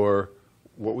your,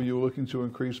 what were you looking to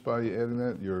increase by adding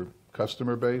that? Your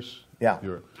customer base? Yeah.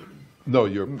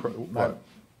 The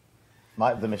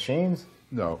machines?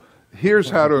 No.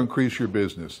 Here's how to increase your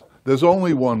business. There's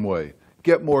only one way.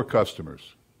 Get more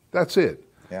customers. That's it.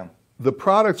 Yeah. The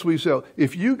products we sell,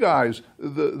 if you guys,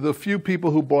 the few people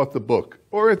who bought the book,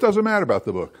 or it doesn't matter about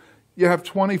the book, you have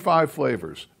 25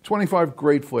 flavors, 25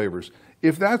 great flavors.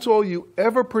 If that's all you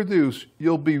ever produce,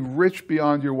 you'll be rich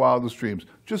beyond your wildest dreams.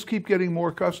 Just keep getting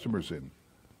more customers in.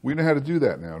 We know how to do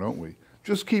that now, don't we?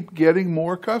 Just keep getting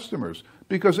more customers,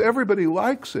 because everybody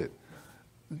likes it.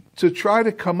 To try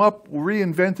to come up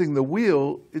reinventing the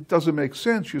wheel, it doesn't make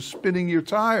sense. You're spinning your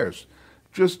tires.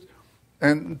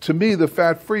 And to me, the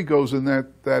fat-free goes in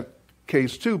that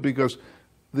case too, because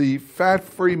the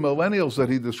fat-free millennials that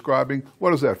he's describing,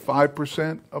 what is that,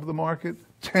 5% of the market?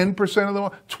 10% of the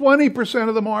market? 20%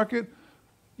 of the market?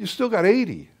 You still got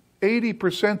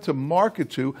 80% to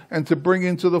market to and to bring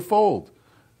into the fold.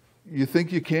 You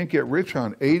think you can't get rich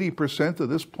on 80% of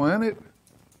this planet?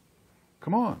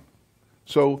 Come on.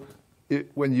 So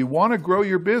when you want to grow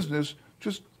your business,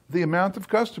 just the amount of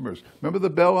customers. Remember the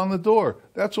bell on the door.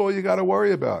 That's all you got to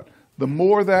worry about. The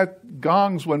more that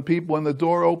gongs when the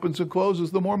door opens and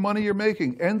closes, the more money you're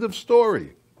making. End of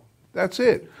story. That's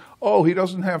it. Oh, he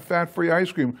doesn't have fat-free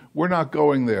ice cream. We're not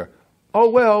going there. Oh,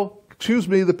 well, excuse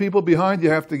me, the people behind you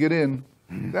have to get in.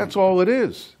 That's all it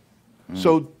is.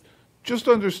 So just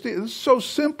understand, it's so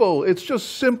simple. It's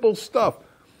just simple stuff.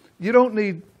 You don't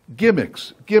need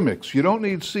gimmicks. You don't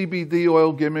need CBD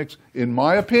oil gimmicks. In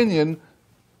my opinion,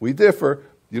 we differ.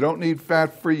 You don't need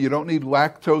fat-free, you don't need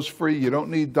lactose-free, you don't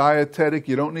need dietetic,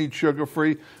 you don't need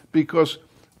sugar-free, because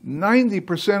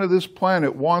 90% of this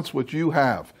planet wants what you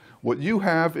have. What you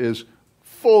have is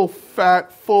full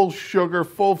fat, full sugar,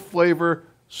 full flavor,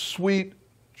 sweet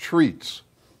treats.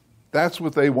 That's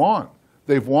what they want.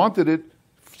 They've wanted it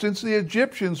since the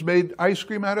Egyptians made ice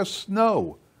cream out of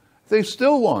snow. They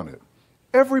still want it.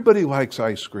 Everybody likes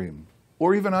ice cream.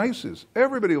 or even ices.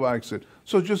 Everybody likes it.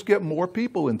 So just get more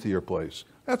people into your place.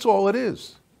 That's all it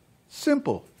is.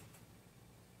 Simple.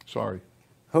 Sorry.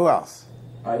 Who else?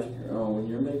 When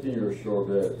you're making your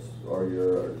sorbets or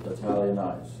your Italian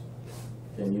ice,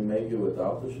 can you make it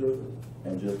without the sugar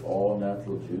and just all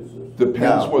natural juices?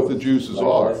 Depends what the juices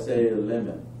are. Let's say a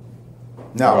lemon.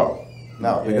 No,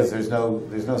 because there's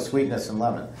no sweetness in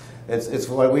lemon. It's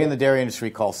what we in the dairy industry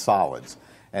call solids,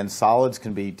 and solids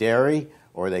can be dairy,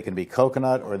 or they can be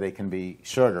coconut, or they can be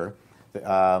sugar.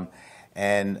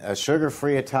 And a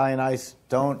sugar-free Italian ice,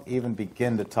 don't even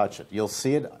begin to touch it. You'll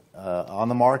see it on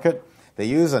the market. They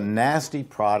use a nasty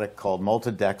product called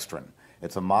maltodextrin.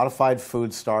 It's a modified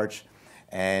food starch,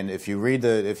 and if you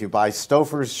buy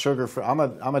Stouffer's sugar-free, I'm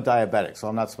a diabetic, so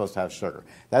I'm not supposed to have sugar.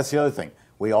 That's the other thing.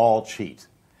 We all cheat.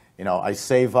 I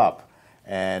save up,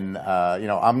 and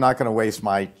I'm not going to waste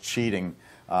my cheating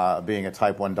being a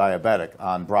type 1 diabetic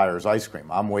on Breyer's ice cream.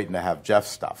 I'm waiting to have Jeff's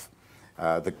stuff,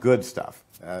 the good stuff.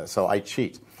 So I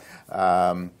cheat.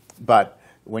 But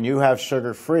when you have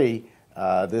sugar-free,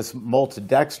 this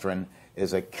maltodextrin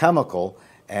is a chemical,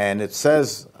 and it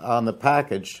says on the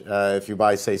package, if you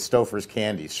buy, say, Stouffer's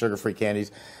candies, sugar-free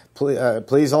candies,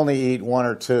 please only eat 1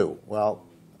 or 2. Well,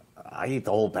 I eat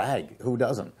the whole bag. Who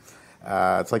doesn't?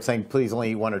 It's like saying, please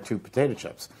only eat 1 or 2 potato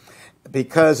chips,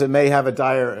 because it may have a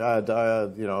dire,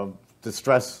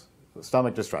 distress,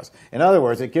 stomach distress. In other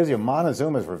words, it gives you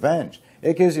Montezuma's revenge.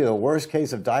 It gives you the worst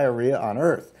case of diarrhea on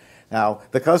earth. Now,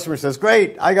 the customer says,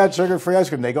 great, I got sugar-free ice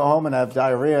cream. They go home and have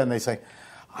diarrhea, and they say,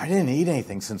 I didn't eat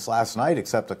anything since last night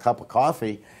except a cup of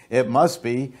coffee. It must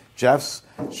be Jeff's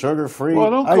sugar-free Well,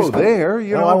 don't ice go cream. there.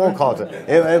 No, I won't call it that.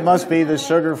 It must be the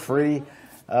sugar-free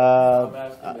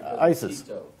ices.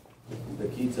 The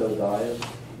keto diet?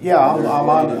 Yeah, I'm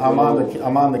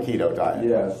on the keto diet.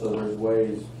 Yeah, so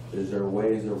is there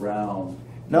ways around?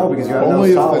 No, because you have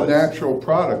Only no if solids. the natural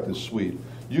product is sweet.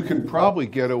 You can probably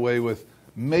get away with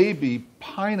maybe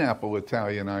pineapple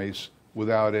Italian ice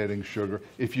without adding sugar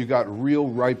if you got real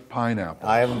ripe pineapple.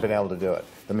 I haven't been able to do it.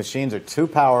 The machines are too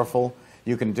powerful.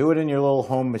 You can do it in your little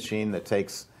home machine that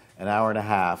takes an hour and a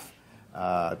half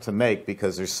to make,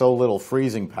 because there's so little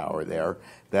freezing power there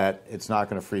that it's not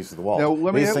going to freeze to the wall. Now,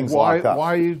 let me These ask, things why lock up.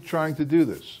 are you trying to do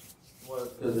this?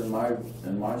 Because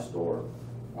in my store,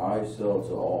 I sell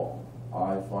to all.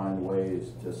 I find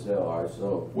ways to sell. I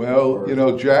sell. Well,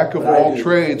 jack of all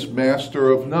trades, master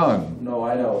of none. No,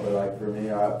 I know, but like for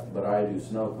me, I do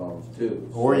snow cones too.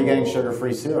 Or are you getting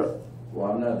sugar-free syrup?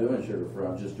 Well, I'm not doing sugar-free.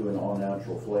 I'm just doing all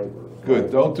natural flavors.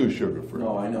 Good, don't do sugar-free.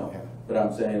 No, I know. But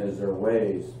I'm saying, is there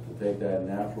ways to take that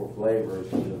natural flavor to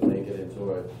just make it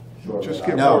into a short? Just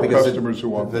get No, more because customers who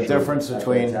want the sugar. difference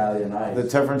between Italian ice. the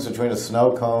difference between a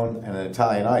snow cone and an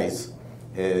Italian ice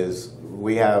is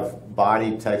we have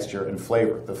body, texture, and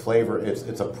flavor. The flavor,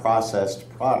 it's a processed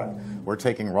product. We're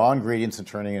taking raw ingredients and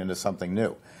turning it into something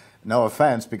new. No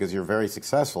offense, because you're very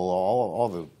successful, all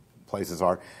the places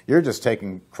are. You're just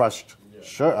taking crushed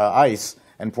ice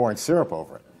and pouring syrup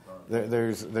over it.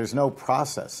 There's no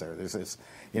process there.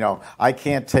 I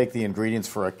can't take the ingredients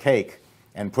for a cake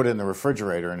and put it in the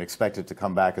refrigerator and expect it to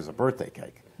come back as a birthday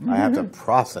cake. I have to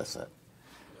process it.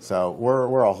 So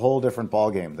we're a whole different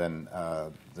ballgame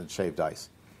than shaved ice.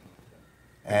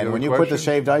 And when you put the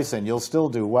shaved ice in, you'll still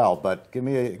do well. But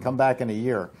come back in a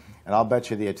year, and I'll bet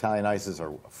you the Italian ices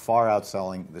are far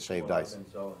outselling the shaved ice.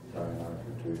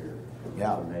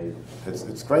 Yeah,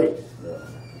 it's great.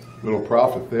 Little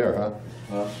profit there,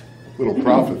 huh? Little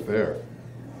profit there.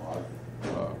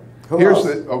 Who else?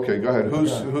 Okay, go ahead.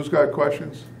 Who's got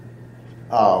questions?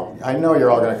 Oh, I know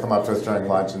you're all going to come up to us during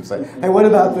lunch and say, hey, what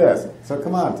about this? So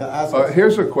come on, ask us.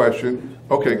 Here's a question.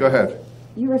 Okay, go ahead.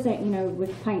 You were saying,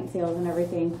 with pint sales and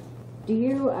everything, do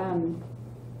you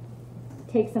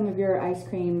take some of your ice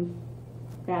cream,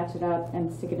 batch it up,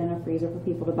 and stick it in a freezer for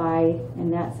people to buy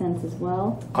in that sense as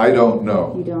well? I don't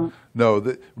know. You don't?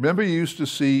 No. Remember you used to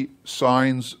see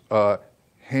signs,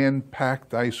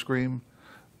 hand-packed ice cream?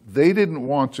 They didn't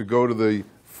want to go to the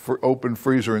open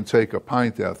freezer and take a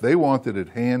pint out. They wanted it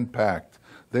hand-packed.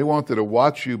 They wanted to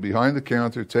watch you behind the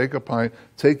counter, take a pint,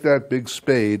 take that big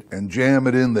spade and jam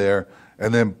it in there,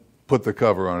 and then put the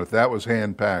cover on it. That was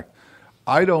hand-packed.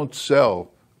 I don't sell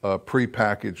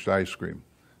prepackaged ice cream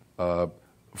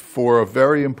for a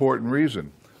very important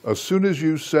reason. As soon as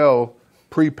you sell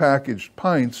prepackaged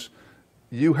pints,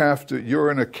 you're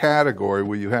in a category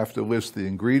where you have to list the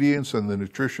ingredients and the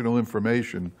nutritional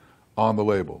information on the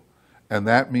label. And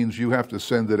that means you have to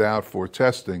send it out for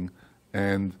testing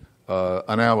and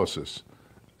analysis.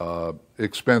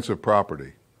 Expensive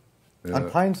property. On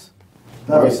pints?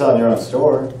 No, you sell in your own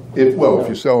store. If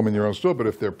you sell them in your own store, but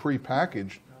if they're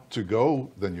prepackaged, to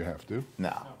go, then you have to.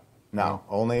 No,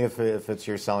 only if it's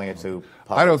you're selling it to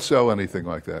public. I don't sell anything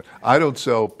like that. I don't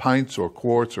sell pints or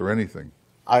quarts or anything.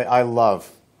 I love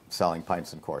selling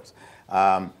pints and quarts.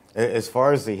 As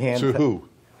far as the hand... To who?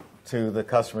 To the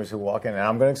customers who walk in, and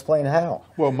I'm going to explain how.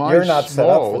 Well, my you're not set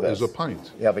up for small this. is a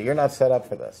pint. Yeah, but you're not set up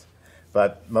for this.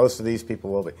 But most of these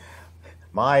people will be.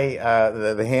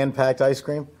 The hand-packed ice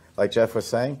cream, like Jeff was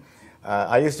saying,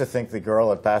 I used to think the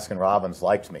girl at Baskin-Robbins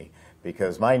liked me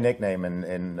because my nickname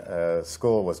in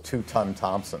school was Two-Ton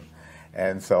Thompson.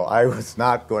 And so I was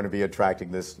not going to be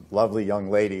attracting this lovely young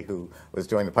lady who was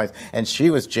doing the pints. And she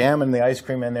was jamming the ice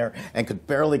cream in there and could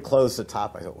barely close the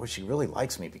top. I thought, well, she really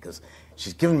likes me because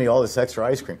she's giving me all this extra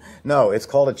ice cream. No, it's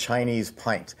called a Chinese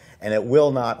pint. And it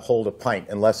will not hold a pint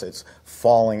unless it's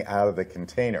falling out of the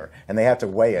container. And they have to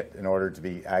weigh it in order to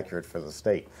be accurate for the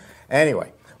state.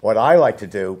 Anyway, what I like to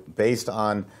do, based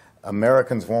on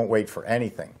Americans won't wait for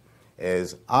anything,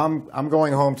 is I'm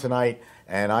going home tonight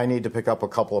and I need to pick up a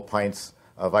couple of pints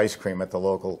of ice cream at the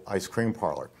local ice cream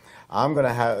parlor. I'm going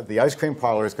to have, the ice cream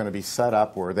parlor is going to be set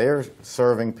up where they're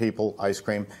serving people ice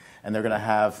cream, and they're going to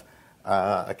have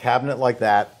a cabinet like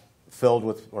that filled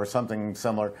with, or something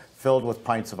similar, filled with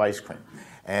pints of ice cream.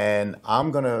 And I'm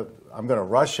going to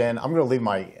rush in. I'm going to leave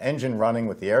my engine running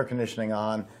with the air conditioning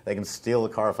on. They can steal the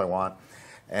car if I want.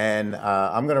 And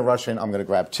I'm going to rush in. I'm going to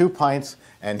grab 2 pints,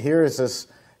 and here is this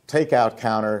takeout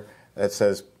counter that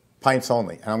says pints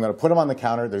only. And I'm going to put them on the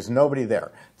counter. There's nobody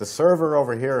there. The server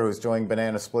over here who's doing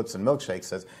banana splits and milkshakes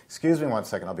says, excuse me one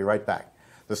second, I'll be right back.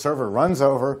 The server runs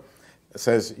over,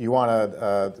 says, you want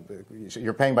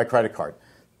you're paying by credit card.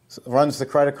 Runs the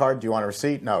credit card. Do you want a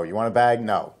receipt? No. You want a bag?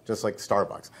 No. Just like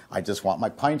Starbucks. I just want my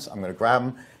pints. I'm going to grab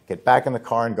them, get back in the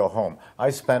car, and go home. I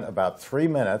spent about 3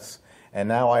 minutes, and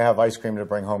now I have ice cream to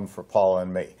bring home for Paula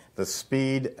and me. The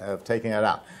speed of taking it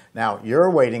out. Now, you're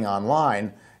waiting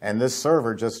online, and this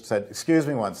server just said, excuse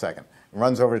me one second, and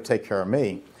runs over to take care of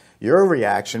me. Your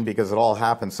reaction, because it all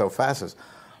happened so fast, is,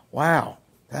 wow,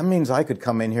 that means I could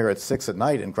come in here at 6 at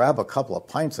night and grab a couple of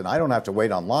pints, and I don't have to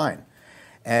wait online.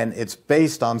 And it's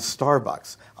based on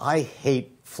Starbucks. I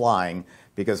hate flying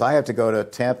because I have to go to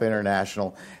Tampa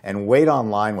International and wait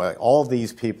online while all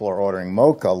these people are ordering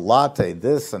mocha, latte,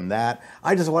 this and that.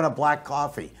 I just want a black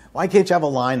coffee. Why can't you have a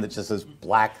line that just says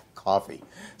black coffee?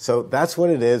 So that's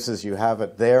what it is you have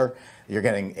it there. You're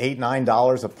getting $8,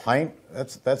 $9 a pint.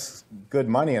 That's good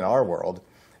money in our world.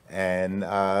 And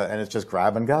it's just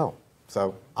grab and go.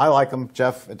 So I like them.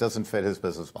 Jeff, it doesn't fit his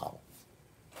business model,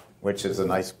 which is a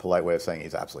nice, polite way of saying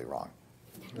he's absolutely wrong.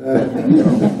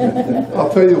 I'll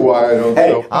tell you why I don't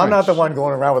sell pints. I'm not the one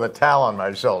going around with a towel on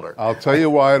my shoulder. I'll tell you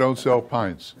why I don't sell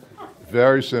pints.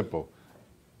 Very simple.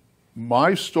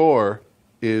 My store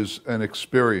is an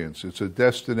experience. It's a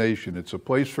destination. It's a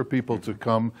place for people to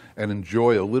come and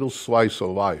enjoy a little slice of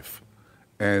life.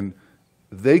 And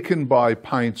they can buy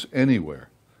pints anywhere.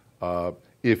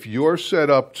 If you're set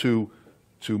up to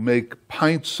make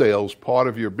pint sales part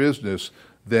of your business,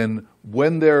 then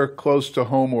when they're close to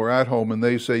home or at home and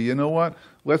they say, you know what,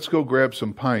 let's go grab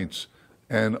some pints.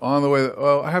 And on the way,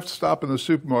 oh, I have to stop in the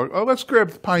supermarket. Oh, let's grab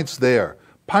the pints there.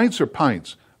 Pints are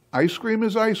pints. Ice cream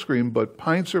is ice cream, but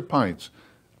pints are pints.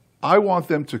 I want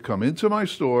them to come into my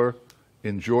store,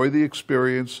 enjoy the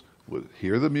experience,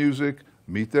 hear the music,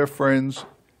 meet their friends,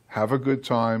 have a good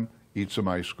time, eat some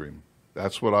ice cream.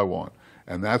 That's what I want.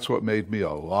 And that's what made me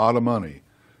a lot of money.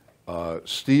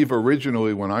 Steve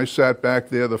originally, when I sat back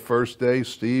there the first day,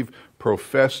 Steve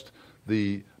professed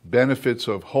the benefits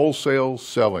of wholesale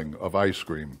selling of ice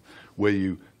cream, where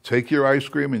you take your ice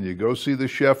cream and you go see the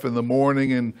chef in the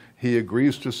morning and he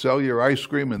agrees to sell your ice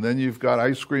cream, and then you've got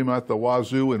ice cream at the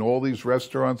wazoo in all these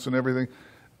restaurants and everything.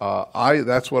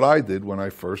 That's what I did when I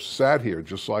first sat here,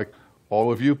 just like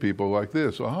all of you people like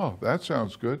this. Oh, that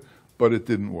sounds good, but it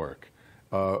didn't work.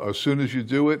 As soon as you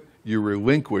do it, you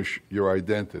relinquish your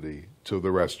identity to the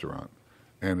restaurant.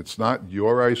 And it's not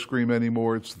your ice cream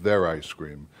anymore, it's their ice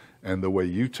cream. And the way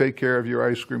you take care of your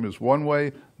ice cream is one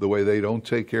way, the way they don't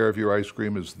take care of your ice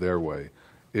cream is their way.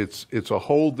 It's a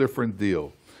whole different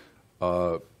deal.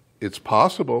 It's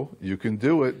possible, you can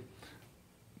do it,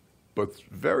 but it's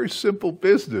very simple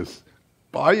business.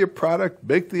 Buy your product,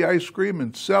 make the ice cream,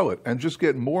 and sell it, and just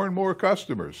get more and more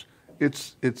customers.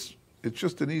 It's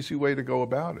just an easy way to go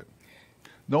about it.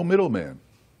 No middleman.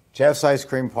 Jeff's Ice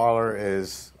Cream Parlor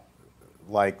is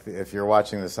like, if you're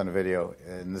watching this on a video,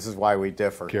 and this is why we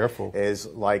differ. Careful. Is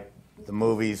like the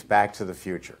movies Back to the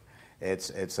Future. It's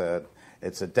a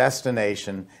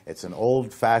destination. It's an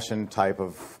old-fashioned type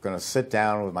of going to sit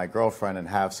down with my girlfriend and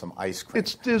have some ice cream.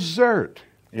 It's dessert.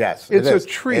 Yes, It's it a is.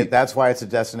 treat. That's why it's a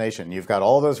destination. You've got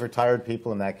all those retired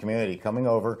people in that community coming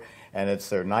over, and it's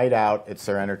their night out, it's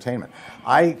their entertainment.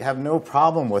 I have no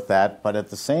problem with that, but at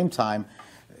the same time,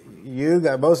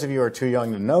 most of you are too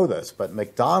young to know this, but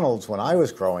McDonald's, when I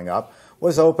was growing up,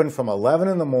 was open from 11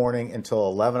 in the morning until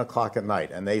 11 o'clock at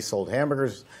night, and they sold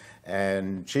hamburgers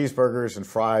and cheeseburgers and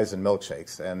fries and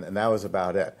milkshakes, and that was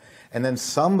about it. And then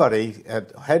somebody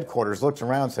at headquarters looked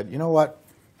around and said, you know what?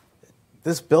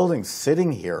 This building's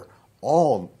sitting here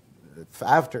all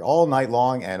night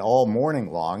long and all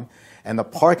morning long, and the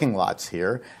parking lot's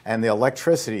here, and the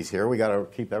electricity's here. We got to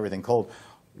keep everything cold.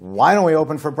 Why don't we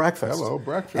open for breakfast? Hello,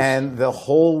 breakfast. And the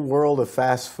whole world of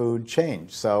fast food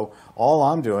changed. So all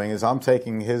I'm doing is I'm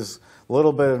taking his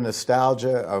little bit of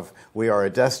nostalgia of we are a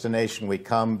destination, we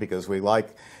come because we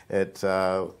like it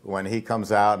when he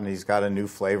comes out and he's got a new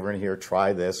flavor in here,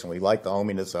 try this, and we like the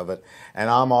hominess of it. And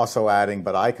I'm also adding,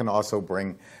 but I can also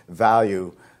bring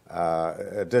value,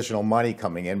 additional money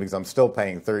coming in because I'm still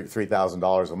paying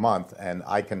 $3,000 a month, and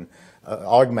I can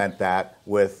augment that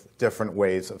with different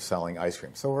ways of selling ice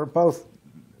cream. So we're both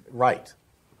right.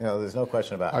 You know, there's no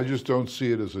question about it. I just don't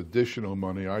see it as additional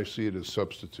money. I see it as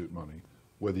substitute money.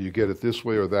 Whether you get it this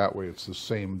way or that way, it's the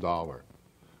same dollar.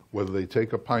 Whether they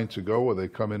take a pint to go or they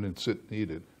come in and sit and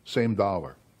eat it, same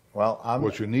dollar. Well,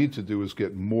 what you need to do is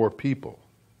get more people.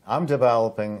 I'm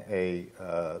developing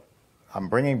I'm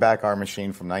bringing back our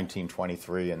machine from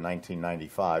 1923 and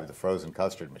 1995, the frozen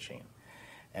custard machine.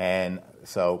 And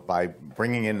so by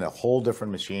bringing in a whole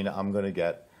different machine, I'm going to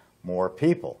get more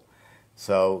people.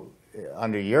 So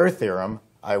under your theorem,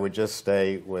 I would just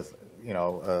stay with,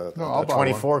 a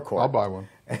 24 quart. I'll buy one.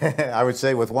 I would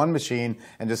say with one machine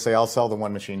and just say, I'll sell the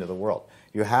one machine to the world.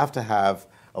 You have to have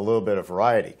a little bit of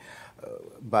variety.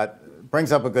 But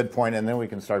brings up a good point, and then we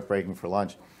can start breaking for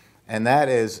lunch. And that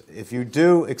is, if you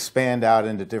do expand out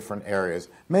into different areas,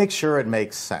 make sure it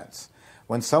makes sense.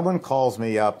 When someone calls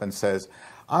me up and says,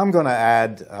 I'm going to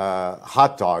add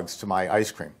hot dogs to my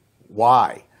ice cream.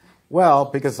 Why? Well,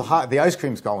 because the ice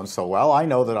cream's going so well, I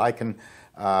know that I can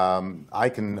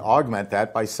augment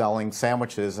that by selling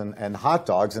sandwiches and hot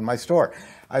dogs in my store.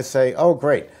 I say, oh,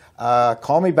 great.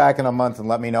 Call me back in a month and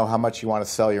let me know how much you want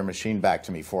to sell your machine back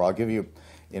to me for. I'll give you,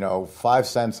 5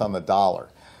 cents on the dollar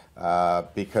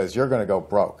because you're going to go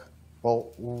broke.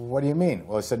 Well, what do you mean?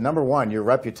 Well, I said, number one, your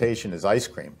reputation is ice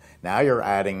cream. Now you're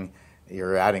adding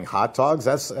hot dogs.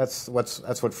 That's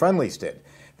what Friendly's did.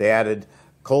 They added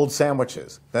cold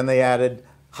sandwiches. Then they added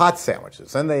hot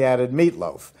sandwiches. Then they added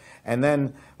meatloaf. And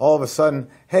then all of a sudden,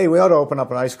 hey, we ought to open up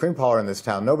an ice cream parlor in this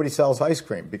town. Nobody sells ice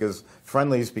cream because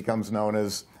Friendly's becomes known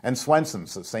as, and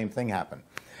Swenson's, the same thing happened.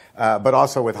 But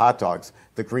also with hot dogs,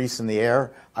 the grease in the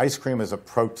air, ice cream is a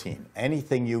protein.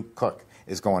 Anything you cook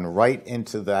is going right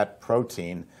into that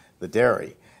protein, the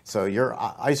dairy. So your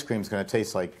ice cream is going to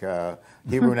taste like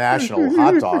Hebrew National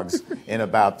hot dogs in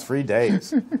about 3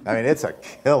 days. I mean, it's a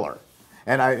killer.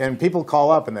 And people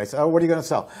call up and they say, oh, what are you going to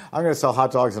sell? I'm going to sell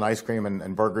hot dogs and ice cream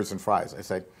and burgers and fries. I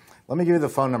say, let me give you the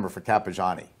phone number for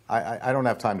Cappigiani. I don't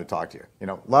have time to talk to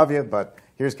you. Love you, but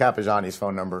here's Cappigiani's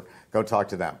phone number. Go talk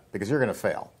to them because you're going to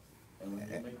fail. And when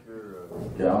you make your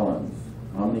gallons,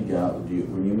 how many gallons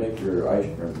when you make your ice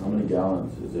cream, how many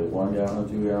gallons? Is it 1 gallon,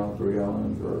 2 gallons, 3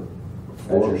 gallons, or?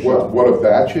 What a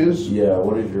batch is? Yeah,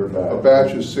 what is your batch? A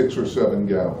batch is 6 or 7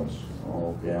 gallons.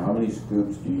 Okay, how many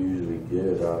scoops do you usually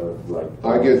get out of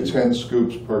I get 10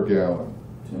 scoops per gallon.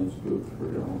 10 scoops per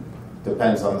gallon.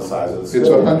 Depends on the size of the scoop.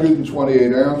 It's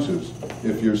 128 ounces.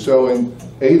 If you're selling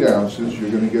 8 ounces, you're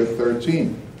going to get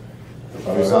 13. If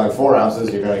you're selling 4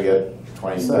 ounces, you're going to get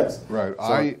 26. Right.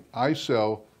 So, I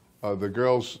sell, the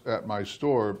girls at my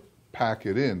store pack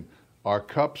it in. Our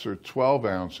cups are 12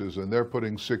 ounces, and they're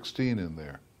putting 16 in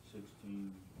there.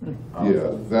 16 Yeah,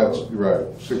 that's right.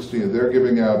 16. They're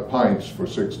giving out pints for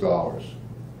 $6.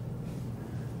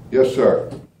 Yes, sir.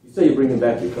 You say you're bringing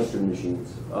back your custard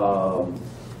machines,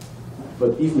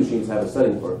 but these machines have a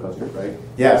setting for a custard, right?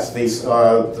 Yes, these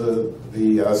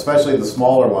especially the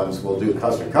smaller ones will do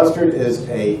custard. Custard is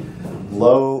a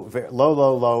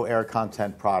low air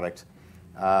content product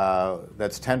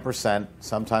that's 10%,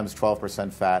 sometimes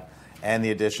 12% fat, and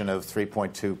the addition of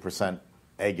 3.2%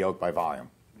 egg yolk by volume.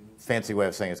 Fancy way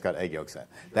of saying it's got egg yolks in it.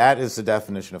 That is the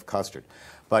definition of custard.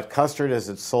 But custard, as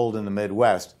it's sold in the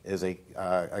Midwest, is a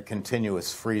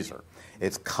continuous freezer.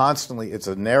 It's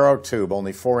a narrow tube,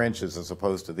 only 4 inches as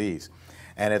opposed to these.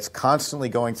 And it's constantly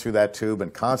going through that tube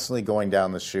and constantly going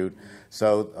down the chute.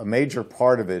 So a major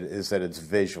part of it is that it's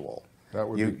visual. That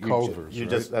would be Culver's,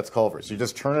 right? That's Culver's. You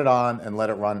just turn it on and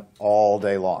let it run all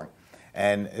day long.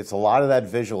 And it's a lot of that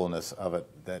visualness of it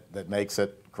that makes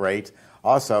it great.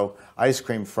 Also, ice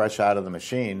cream fresh out of the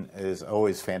machine is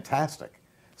always fantastic.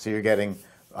 So you're getting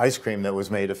ice cream that was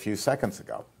made a few seconds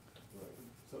ago.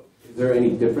 Is there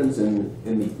any difference in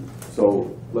the,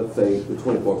 so let's say the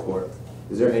 24 quart,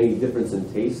 is there any difference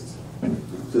in taste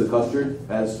to the custard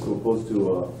as opposed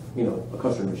to a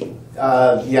custard machine?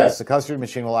 Yes, the custard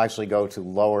machine will actually go to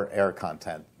lower air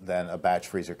content than a batch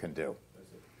freezer can do.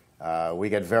 We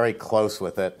get very close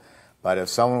with it, but if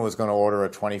someone was going to order a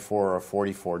 24 or a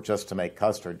 44 just to make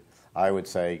custard, I would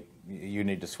say you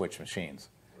need to switch machines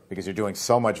because you're doing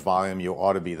so much volume, you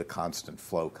ought to be the constant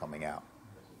flow coming out.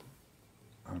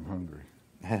 I'm hungry.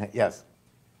 Yes.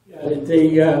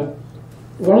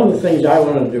 One of the things I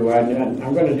want to do,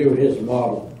 I'm going to do his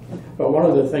model, but one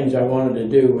of the things I wanted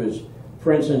to do was,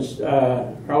 for instance,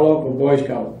 our local Boy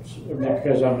Scouts,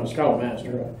 because I'm a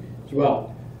Scoutmaster as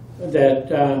well, that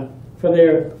for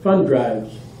their fund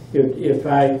drives, if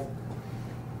I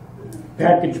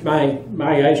package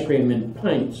my ice cream in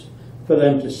pints for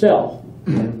them to sell,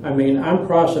 I mean, I'm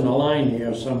crossing a line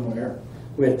here somewhere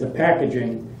with the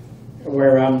packaging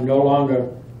where I'm no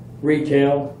longer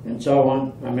retail and so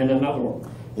on. I'm in another one.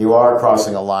 You are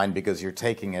crossing a line because you're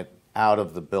taking it out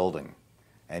of the building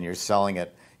and you're selling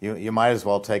it. You might as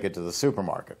well take it to the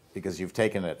supermarket because you've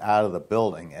taken it out of the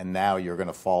building and now you're going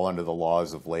to fall under the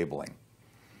laws of labeling.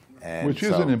 And which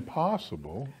isn't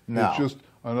impossible. No. It's just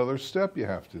another step you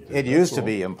have to do. It used to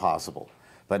be impossible.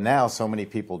 But now so many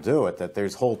people do it that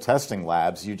there's whole testing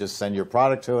labs. You just send your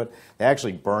product to it. They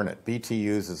actually burn it.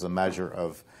 BTUs is a measure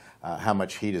of how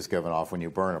much heat is given off when you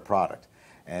burn a product.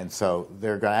 And so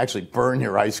they're going to actually burn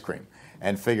your ice cream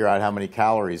and figure out how many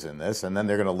calories in this, and then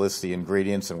they're going to list the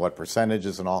ingredients and what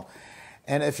percentages and all.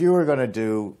 And if you were going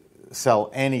to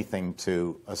sell anything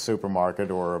to a supermarket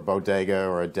or a bodega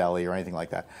or a deli or anything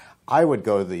like that, I would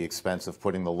go to the expense of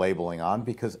putting the labeling on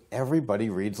because everybody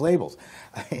reads labels.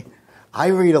 I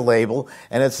read a label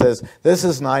and it says, this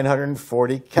is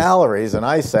 940 calories, and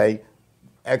I say,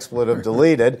 expletive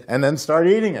deleted, and then start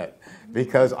eating it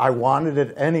because I wanted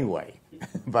it anyway.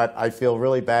 But I feel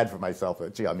really bad for myself.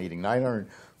 Gee, I'm eating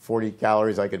 940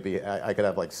 calories. I could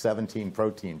have like 17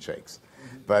 protein shakes.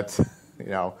 But, you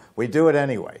know, we do it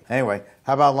anyway. Anyway,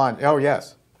 how about lunch? Oh,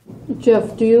 yes.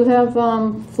 Jeff, do you have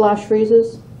flash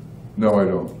freezers? No, I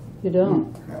don't. You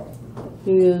don't? No.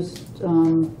 You use,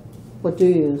 what do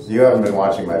you use? You haven't been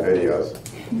watching my videos.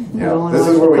 You know, this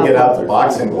is where we get out the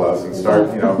boxing gloves and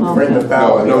start, you know, bring the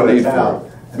bell and go to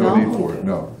town. No need for it,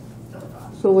 no.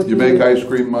 So what You make ice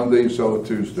cream Monday, you sell it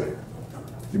Tuesday.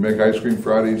 You make ice cream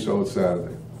Friday, you sell it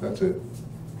Saturday. That's it.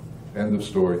 End of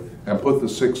story. And put the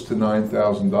 $6,000 to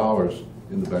 $9,000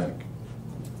 in the bank.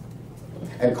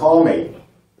 And call me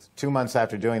 2 months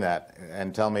after doing that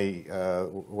and tell me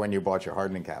when you bought your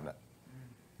hardening cabinet.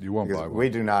 You won't Because buy one. we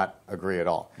do not agree at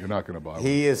all. You're not going to buy one.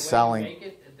 He is selling.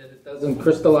 It doesn't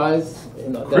crystallize?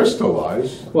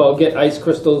 Crystallize? Well, get ice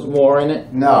crystals more in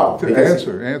it? No.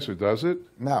 Answer, does it?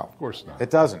 No. Of course not. It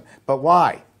doesn't. But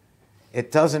why?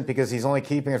 It doesn't because he's only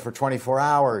keeping it for 24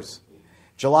 hours.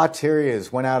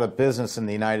 Gelaterias went out of business in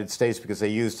the United States because they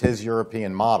used his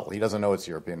European model. He doesn't know it's the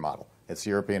European model. It's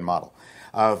the European model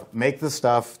of make the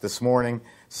stuff this morning,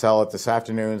 sell it this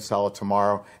afternoon, sell it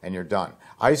tomorrow, and you're done.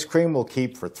 Ice cream will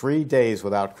keep for 3 days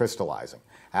without crystallizing.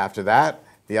 After that,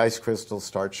 the ice crystals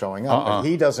start showing up. But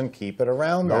he doesn't keep it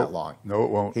around that long. No, it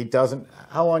won't. He doesn't.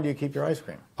 How long do you keep your ice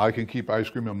cream? I can keep ice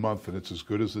cream a month, and it's as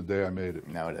good as the day I made it.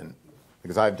 No, it didn't.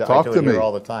 Because I do Talk it to here me.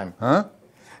 all the time. Huh?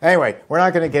 Anyway, we're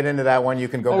not going to get into that one. You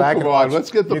can go back and come watch. on.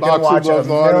 Let's get the you boxing can watch gloves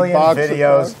a on and million boxing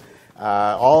videos.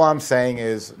 All I'm saying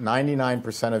is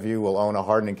 99% of you will own a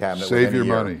hardening cabinet Save within your a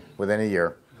year. money. Within a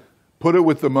year. Put it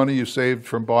with the money you saved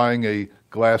from buying a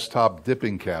glass top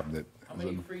dipping cabinet. How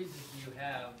many freezers do you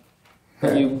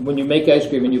have? When you make ice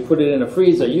cream and you put it in a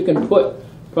freezer, you can put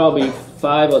probably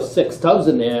 5 or 6 tubs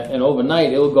in there, and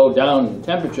overnight it'll go down in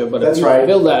temperature. But That's if you right.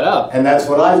 fill that up, And that's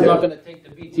what I it's do. not going to take the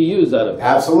BTUs out of it.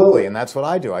 Absolutely, and that's what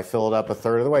I do. I fill it up a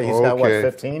third of the way. He's got, what, Okay.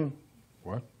 15?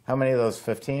 What? How many of those,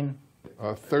 15?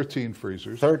 13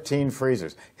 freezers. 13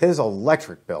 freezers. His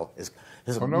electric bill is,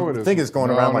 his Oh, no, it thing isn't. is going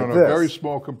No, around no, like no. this. Very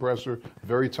small compressor,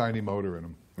 very tiny motor in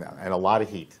them. No, and a lot of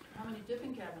heat. How many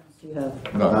dipping cabinets do you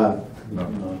have? No. No.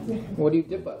 What do you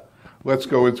dip up? Let's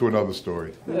go into another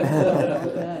story.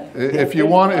 If you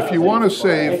want to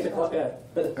save,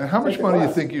 how much money do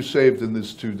you think you saved in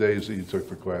these 2 days that you took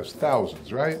the class?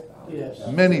 Thousands, right? Yes.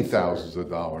 Many thousands of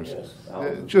dollars.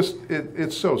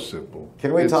 It's so simple.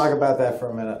 Can we It's- talk about that for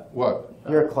a minute? What?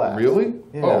 Your class. Really?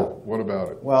 Yeah. Oh, what about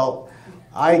it? Well,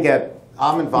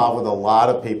 I'm involved with a lot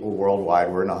of people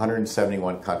worldwide. We're in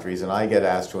 171 countries, and I get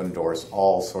asked to endorse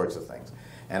all sorts of things.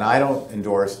 And I don't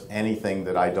endorse anything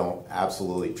that I don't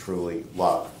absolutely, truly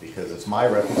love, because it's my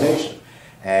reputation.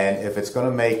 And if it's going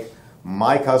to make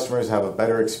my customers have a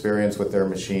better experience with their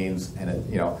machines, and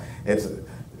it's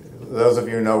those of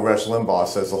you who know Rush Limbaugh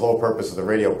says the whole purpose of the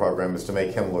radio program is to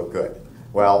make him look good.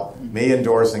 Well, me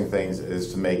endorsing things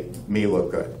is to make me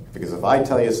look good, because if I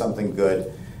tell you something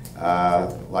good,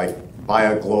 like buy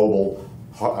a global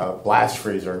blast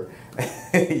freezer,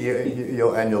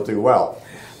 you'll do well.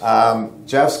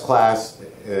 Jeff's class,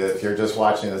 if you're just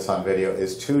watching this on video,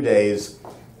 is 2 days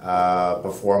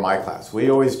before my class. We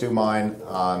always do mine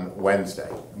on Wednesday.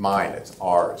 Mine, it's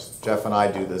ours. Jeff and I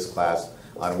do this class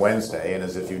on Wednesday, and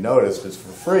as if you noticed, it's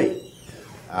for free.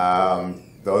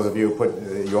 Those of you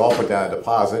you all put down a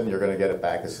deposit, and you're going to get it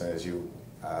back as soon as you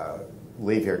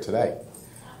leave here today,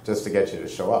 just to get you to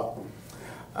show up.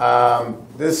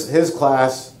 His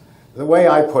class, the way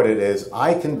I put it is,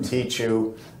 I can teach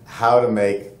you how to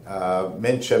make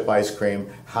mint chip ice cream,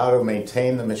 how to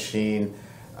maintain the machine,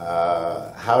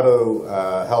 how to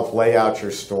help lay out your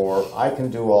store. I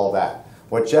can do all that.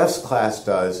 What Jeff's class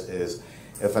does is,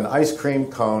 if an ice cream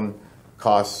cone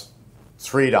costs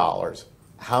 $3,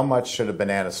 how much should a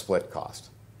banana split cost?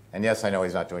 And yes, I know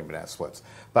he's not doing banana splits,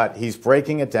 but he's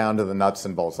breaking it down to the nuts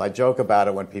and bolts. I joke about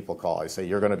it when people call. I say,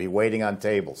 you're going to be waiting on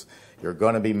tables. You're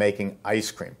going to be making ice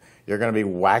cream. You're going to be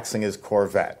waxing his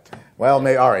Corvette. Well,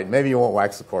 all right, maybe you won't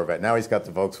wax the Corvette. Now he's got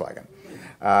the Volkswagen.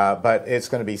 But it's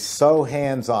going to be so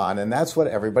hands-on, and that's what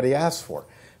everybody asks for.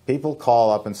 People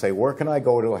call up and say, where can I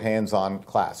go to a hands-on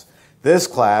class? This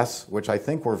class, which I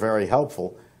think were very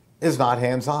helpful, is not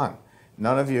hands-on.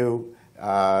 None of you,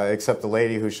 except the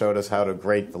lady who showed us how to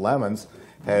grate the lemons,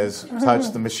 has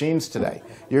touched the machines today.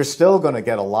 You're still going to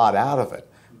get a lot out of it,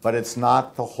 but it's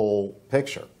not the whole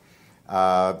picture.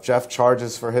 Jeff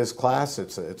charges for his class.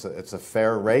 It's a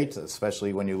fair rate,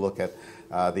 especially when you look at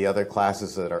the other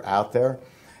classes that are out there.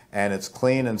 And it's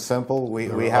clean and simple.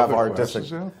 We have our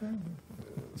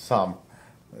some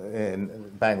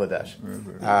in Bangladesh.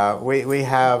 We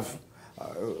have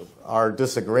our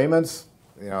disagreements.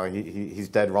 He's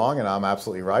dead wrong, and I'm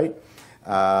absolutely right.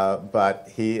 But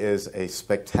he is a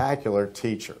spectacular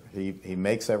teacher. He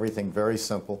makes everything very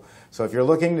simple. So if you're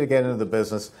looking to get into the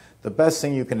business, the best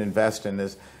thing you can invest in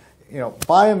is,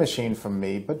 buy a machine from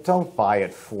me, but don't buy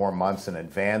it 4 months in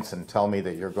advance and tell me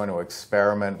that you're going to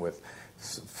experiment with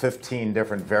 15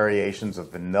 different variations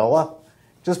of vanilla.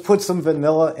 Just put some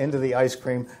vanilla into the ice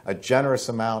cream, a generous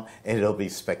amount, and it'll be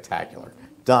spectacular.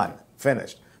 Done.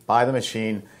 Finished. Buy the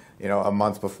machine, a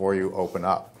month before you open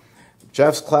up.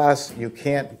 Jeff's class, you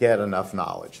can't get enough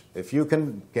knowledge. If you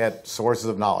can get sources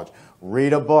of knowledge,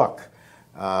 read a book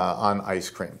on ice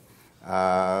cream.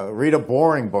 Read a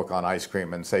boring book on ice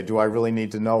cream and say, do I really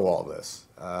need to know all this?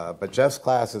 But Jeff's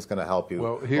class is going to help you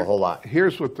a whole lot.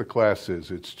 Here's what the class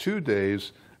is. It's 2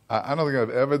 days. I don't think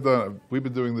I've ever done it. We've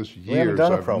been doing this years.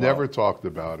 I've never talked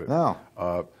about it. No.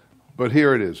 But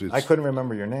here it is. I couldn't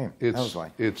remember your name.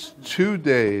 It's 2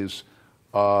 days,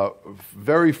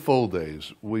 very full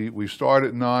days. We start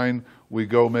at 9. We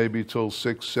go maybe till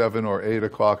 6, 7, or 8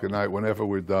 o'clock at night, whenever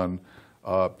we're done.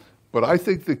 But I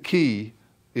think the key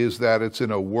is that it's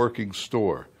in a working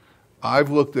store. I've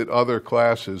looked at other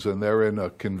classes, and they're in a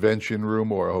convention room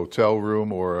or a hotel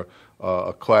room or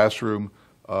a classroom.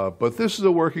 But this is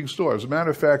a working store. As a matter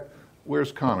of fact,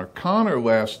 where's Connor? Connor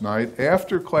last night,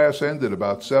 after class ended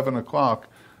about 7 o'clock,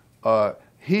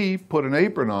 he put an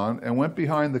apron on and went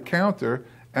behind the counter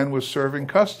and was serving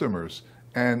customers.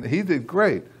 And he did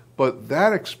great. But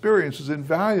that experience is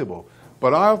invaluable.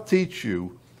 But I'll teach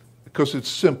you, because it's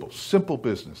simple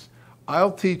business.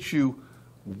 I'll teach you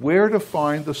where to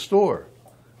find the store,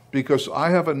 because I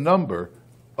have a number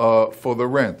for the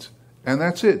rent. And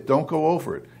that's it. Don't go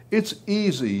over it. It's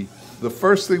easy. The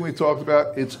first thing we talked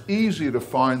about, it's easy to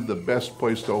find the best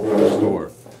place to open a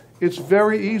store. It's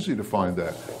very easy to find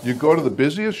that. You go to the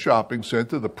busiest shopping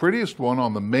center, the prettiest one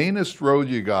on the mainest road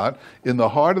you got, in the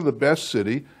heart of the best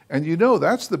city, and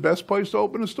that's the best place to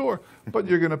open a store. But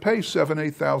you're going to pay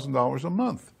 $7,000, $8,000 a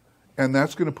month. And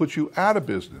that's going to put you out of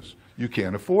business. You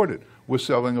can't afford it. We're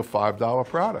selling a $5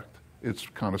 product. It's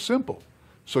kind of simple.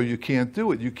 So you can't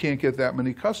do it. You can't get that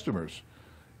many customers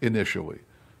initially.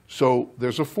 So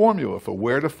there's a formula for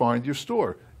where to find your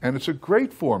store. And it's a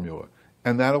great formula.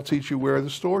 And that'll teach you where the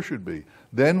store should be.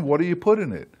 Then what do you put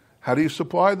in it? How do you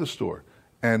supply the store?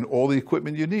 And all the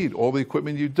equipment you need, all the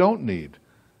equipment you don't need.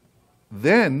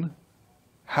 Then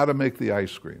how to make the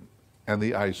ice cream and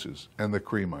the ices and the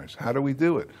cream ice. How do we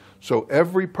do it? So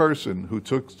every person who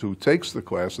takes the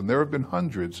class, and there have been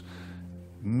hundreds,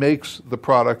 makes the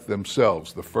product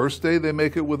themselves. The first day they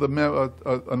make it with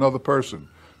another person.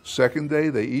 Second day,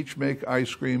 they each make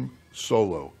ice cream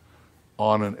solo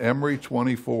on an Emery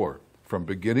 24 from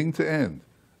beginning to end.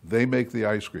 They make the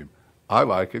ice cream. I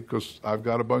like it because I've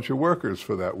got a bunch of workers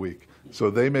for that week. So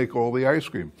they make all the ice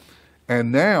cream.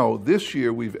 And now, this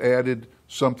year, we've added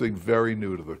something very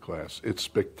new to the class. It's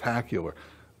spectacular,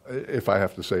 if I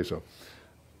have to say so.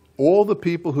 All the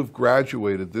people who've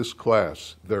graduated this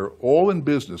class, they're all in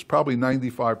business. Probably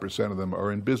 95% of them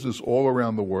are in business all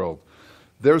around the world.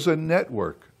 There's a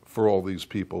network for all these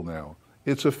people now.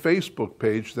 It's a Facebook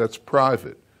page that's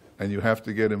private, and you have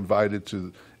to get invited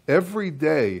to. Every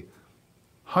day,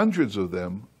 hundreds of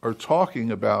them are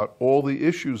talking about all the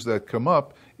issues that come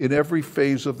up in every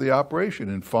phase of the operation,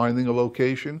 in finding a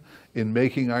location, in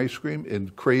making ice cream, in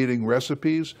creating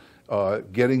recipes,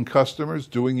 getting customers,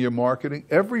 doing your marketing,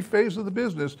 every phase of the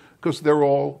business, because they're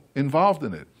all involved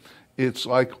in it. It's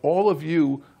like all of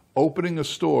you opening a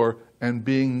store and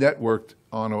being networked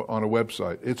on a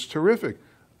website. It's terrific.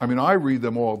 I mean, I read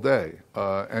them all day,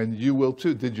 and you will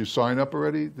too. Did you sign up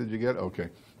already? Did you get? Okay.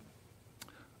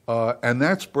 And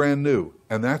that's brand new,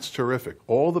 and that's terrific.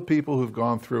 All the people who've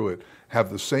gone through it have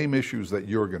the same issues that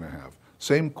you're going to have,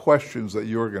 same questions that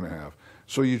you're going to have.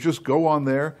 So you just go on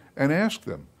there and ask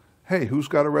them, hey, who's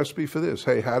got a recipe for this?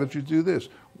 Hey, how did you do this?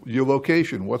 Your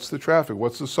location, what's the traffic?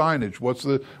 What's the signage?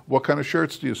 What kind of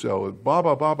shirts do you sell? Blah,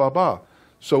 blah, blah, blah, blah.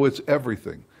 So it's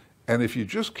everything. And if you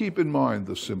just keep in mind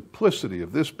the simplicity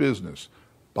of this business,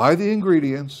 buy the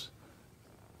ingredients,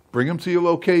 bring them to your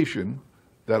location,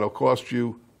 that'll cost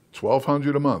you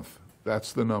 $1,200 a month.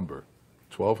 That's the number.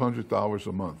 $1,200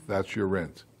 a month. That's your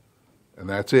rent. And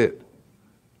that's it.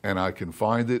 And I can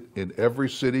find it in every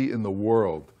city in the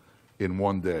world in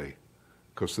one day,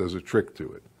 because there's a trick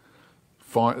to it.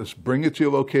 Bring it to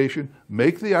your location,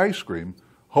 make the ice cream.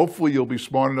 Hopefully you'll be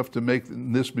smart enough to make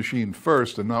this machine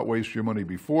first and not waste your money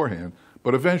beforehand,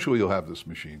 but eventually you'll have this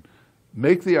machine.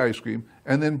 Make the ice cream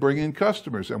and then bring in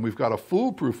customers. And we've got a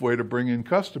foolproof way to bring in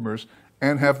customers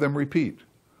and have them repeat.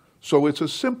 So it's a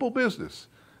simple business.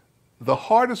 The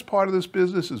hardest part of this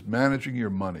business is managing your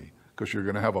money, because you're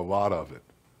going to have a lot of it.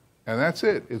 And that's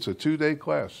it. It's a 2-day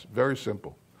class. Very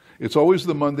simple. It's always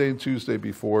the Monday and Tuesday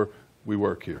before we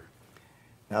work here.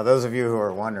 Now, those of you who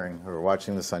are wondering, who are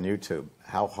watching this on YouTube,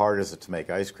 how hard is it to make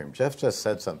ice cream? Jeff just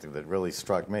said something that really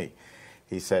struck me.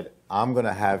 He said, I'm going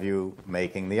to have you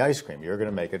making the ice cream. You're going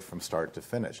to make it from start to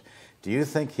finish. Do you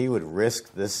think he would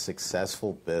risk this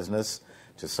successful business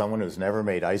to someone who's never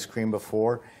made ice cream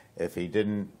before if he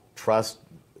didn't trust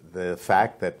the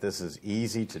fact that this is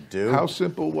easy to do? How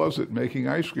simple was it making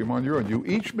ice cream on your own? You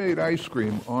each made ice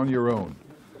cream on your own.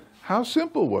 How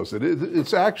simple was it?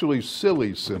 It's actually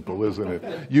silly simple, isn't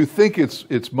it? You think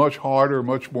it's much harder,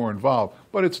 much more involved,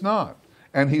 but it's not.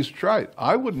 And he's tried.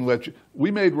 I wouldn't let you.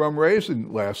 We made rum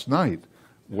raisin last night.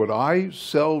 Would I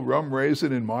sell rum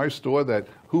raisin in my store?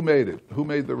 Who made it? Who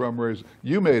made the rum raisin?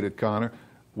 You made it, Connor.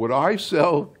 Would I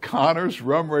sell Connor's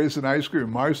rum raisin ice cream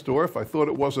in my store if I thought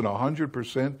it wasn't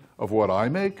 100% of what I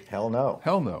make? Hell no.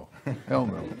 Hell no. Hell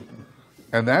no.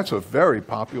 And that's a very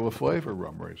popular flavor,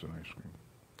 rum raisin ice cream.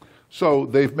 So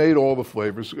they've made all the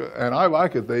flavors, and I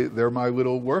like it. They're my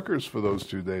little workers for those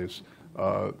 2 days.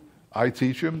 I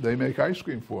teach them, they make ice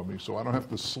cream for me, so I don't have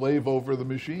to slave over the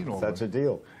machine all day. That's a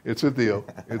deal. It's a deal.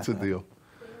 It's a deal.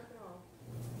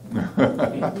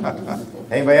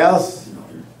 Anybody else?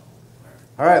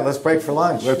 All right, let's break for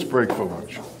lunch. Let's break for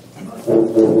lunch.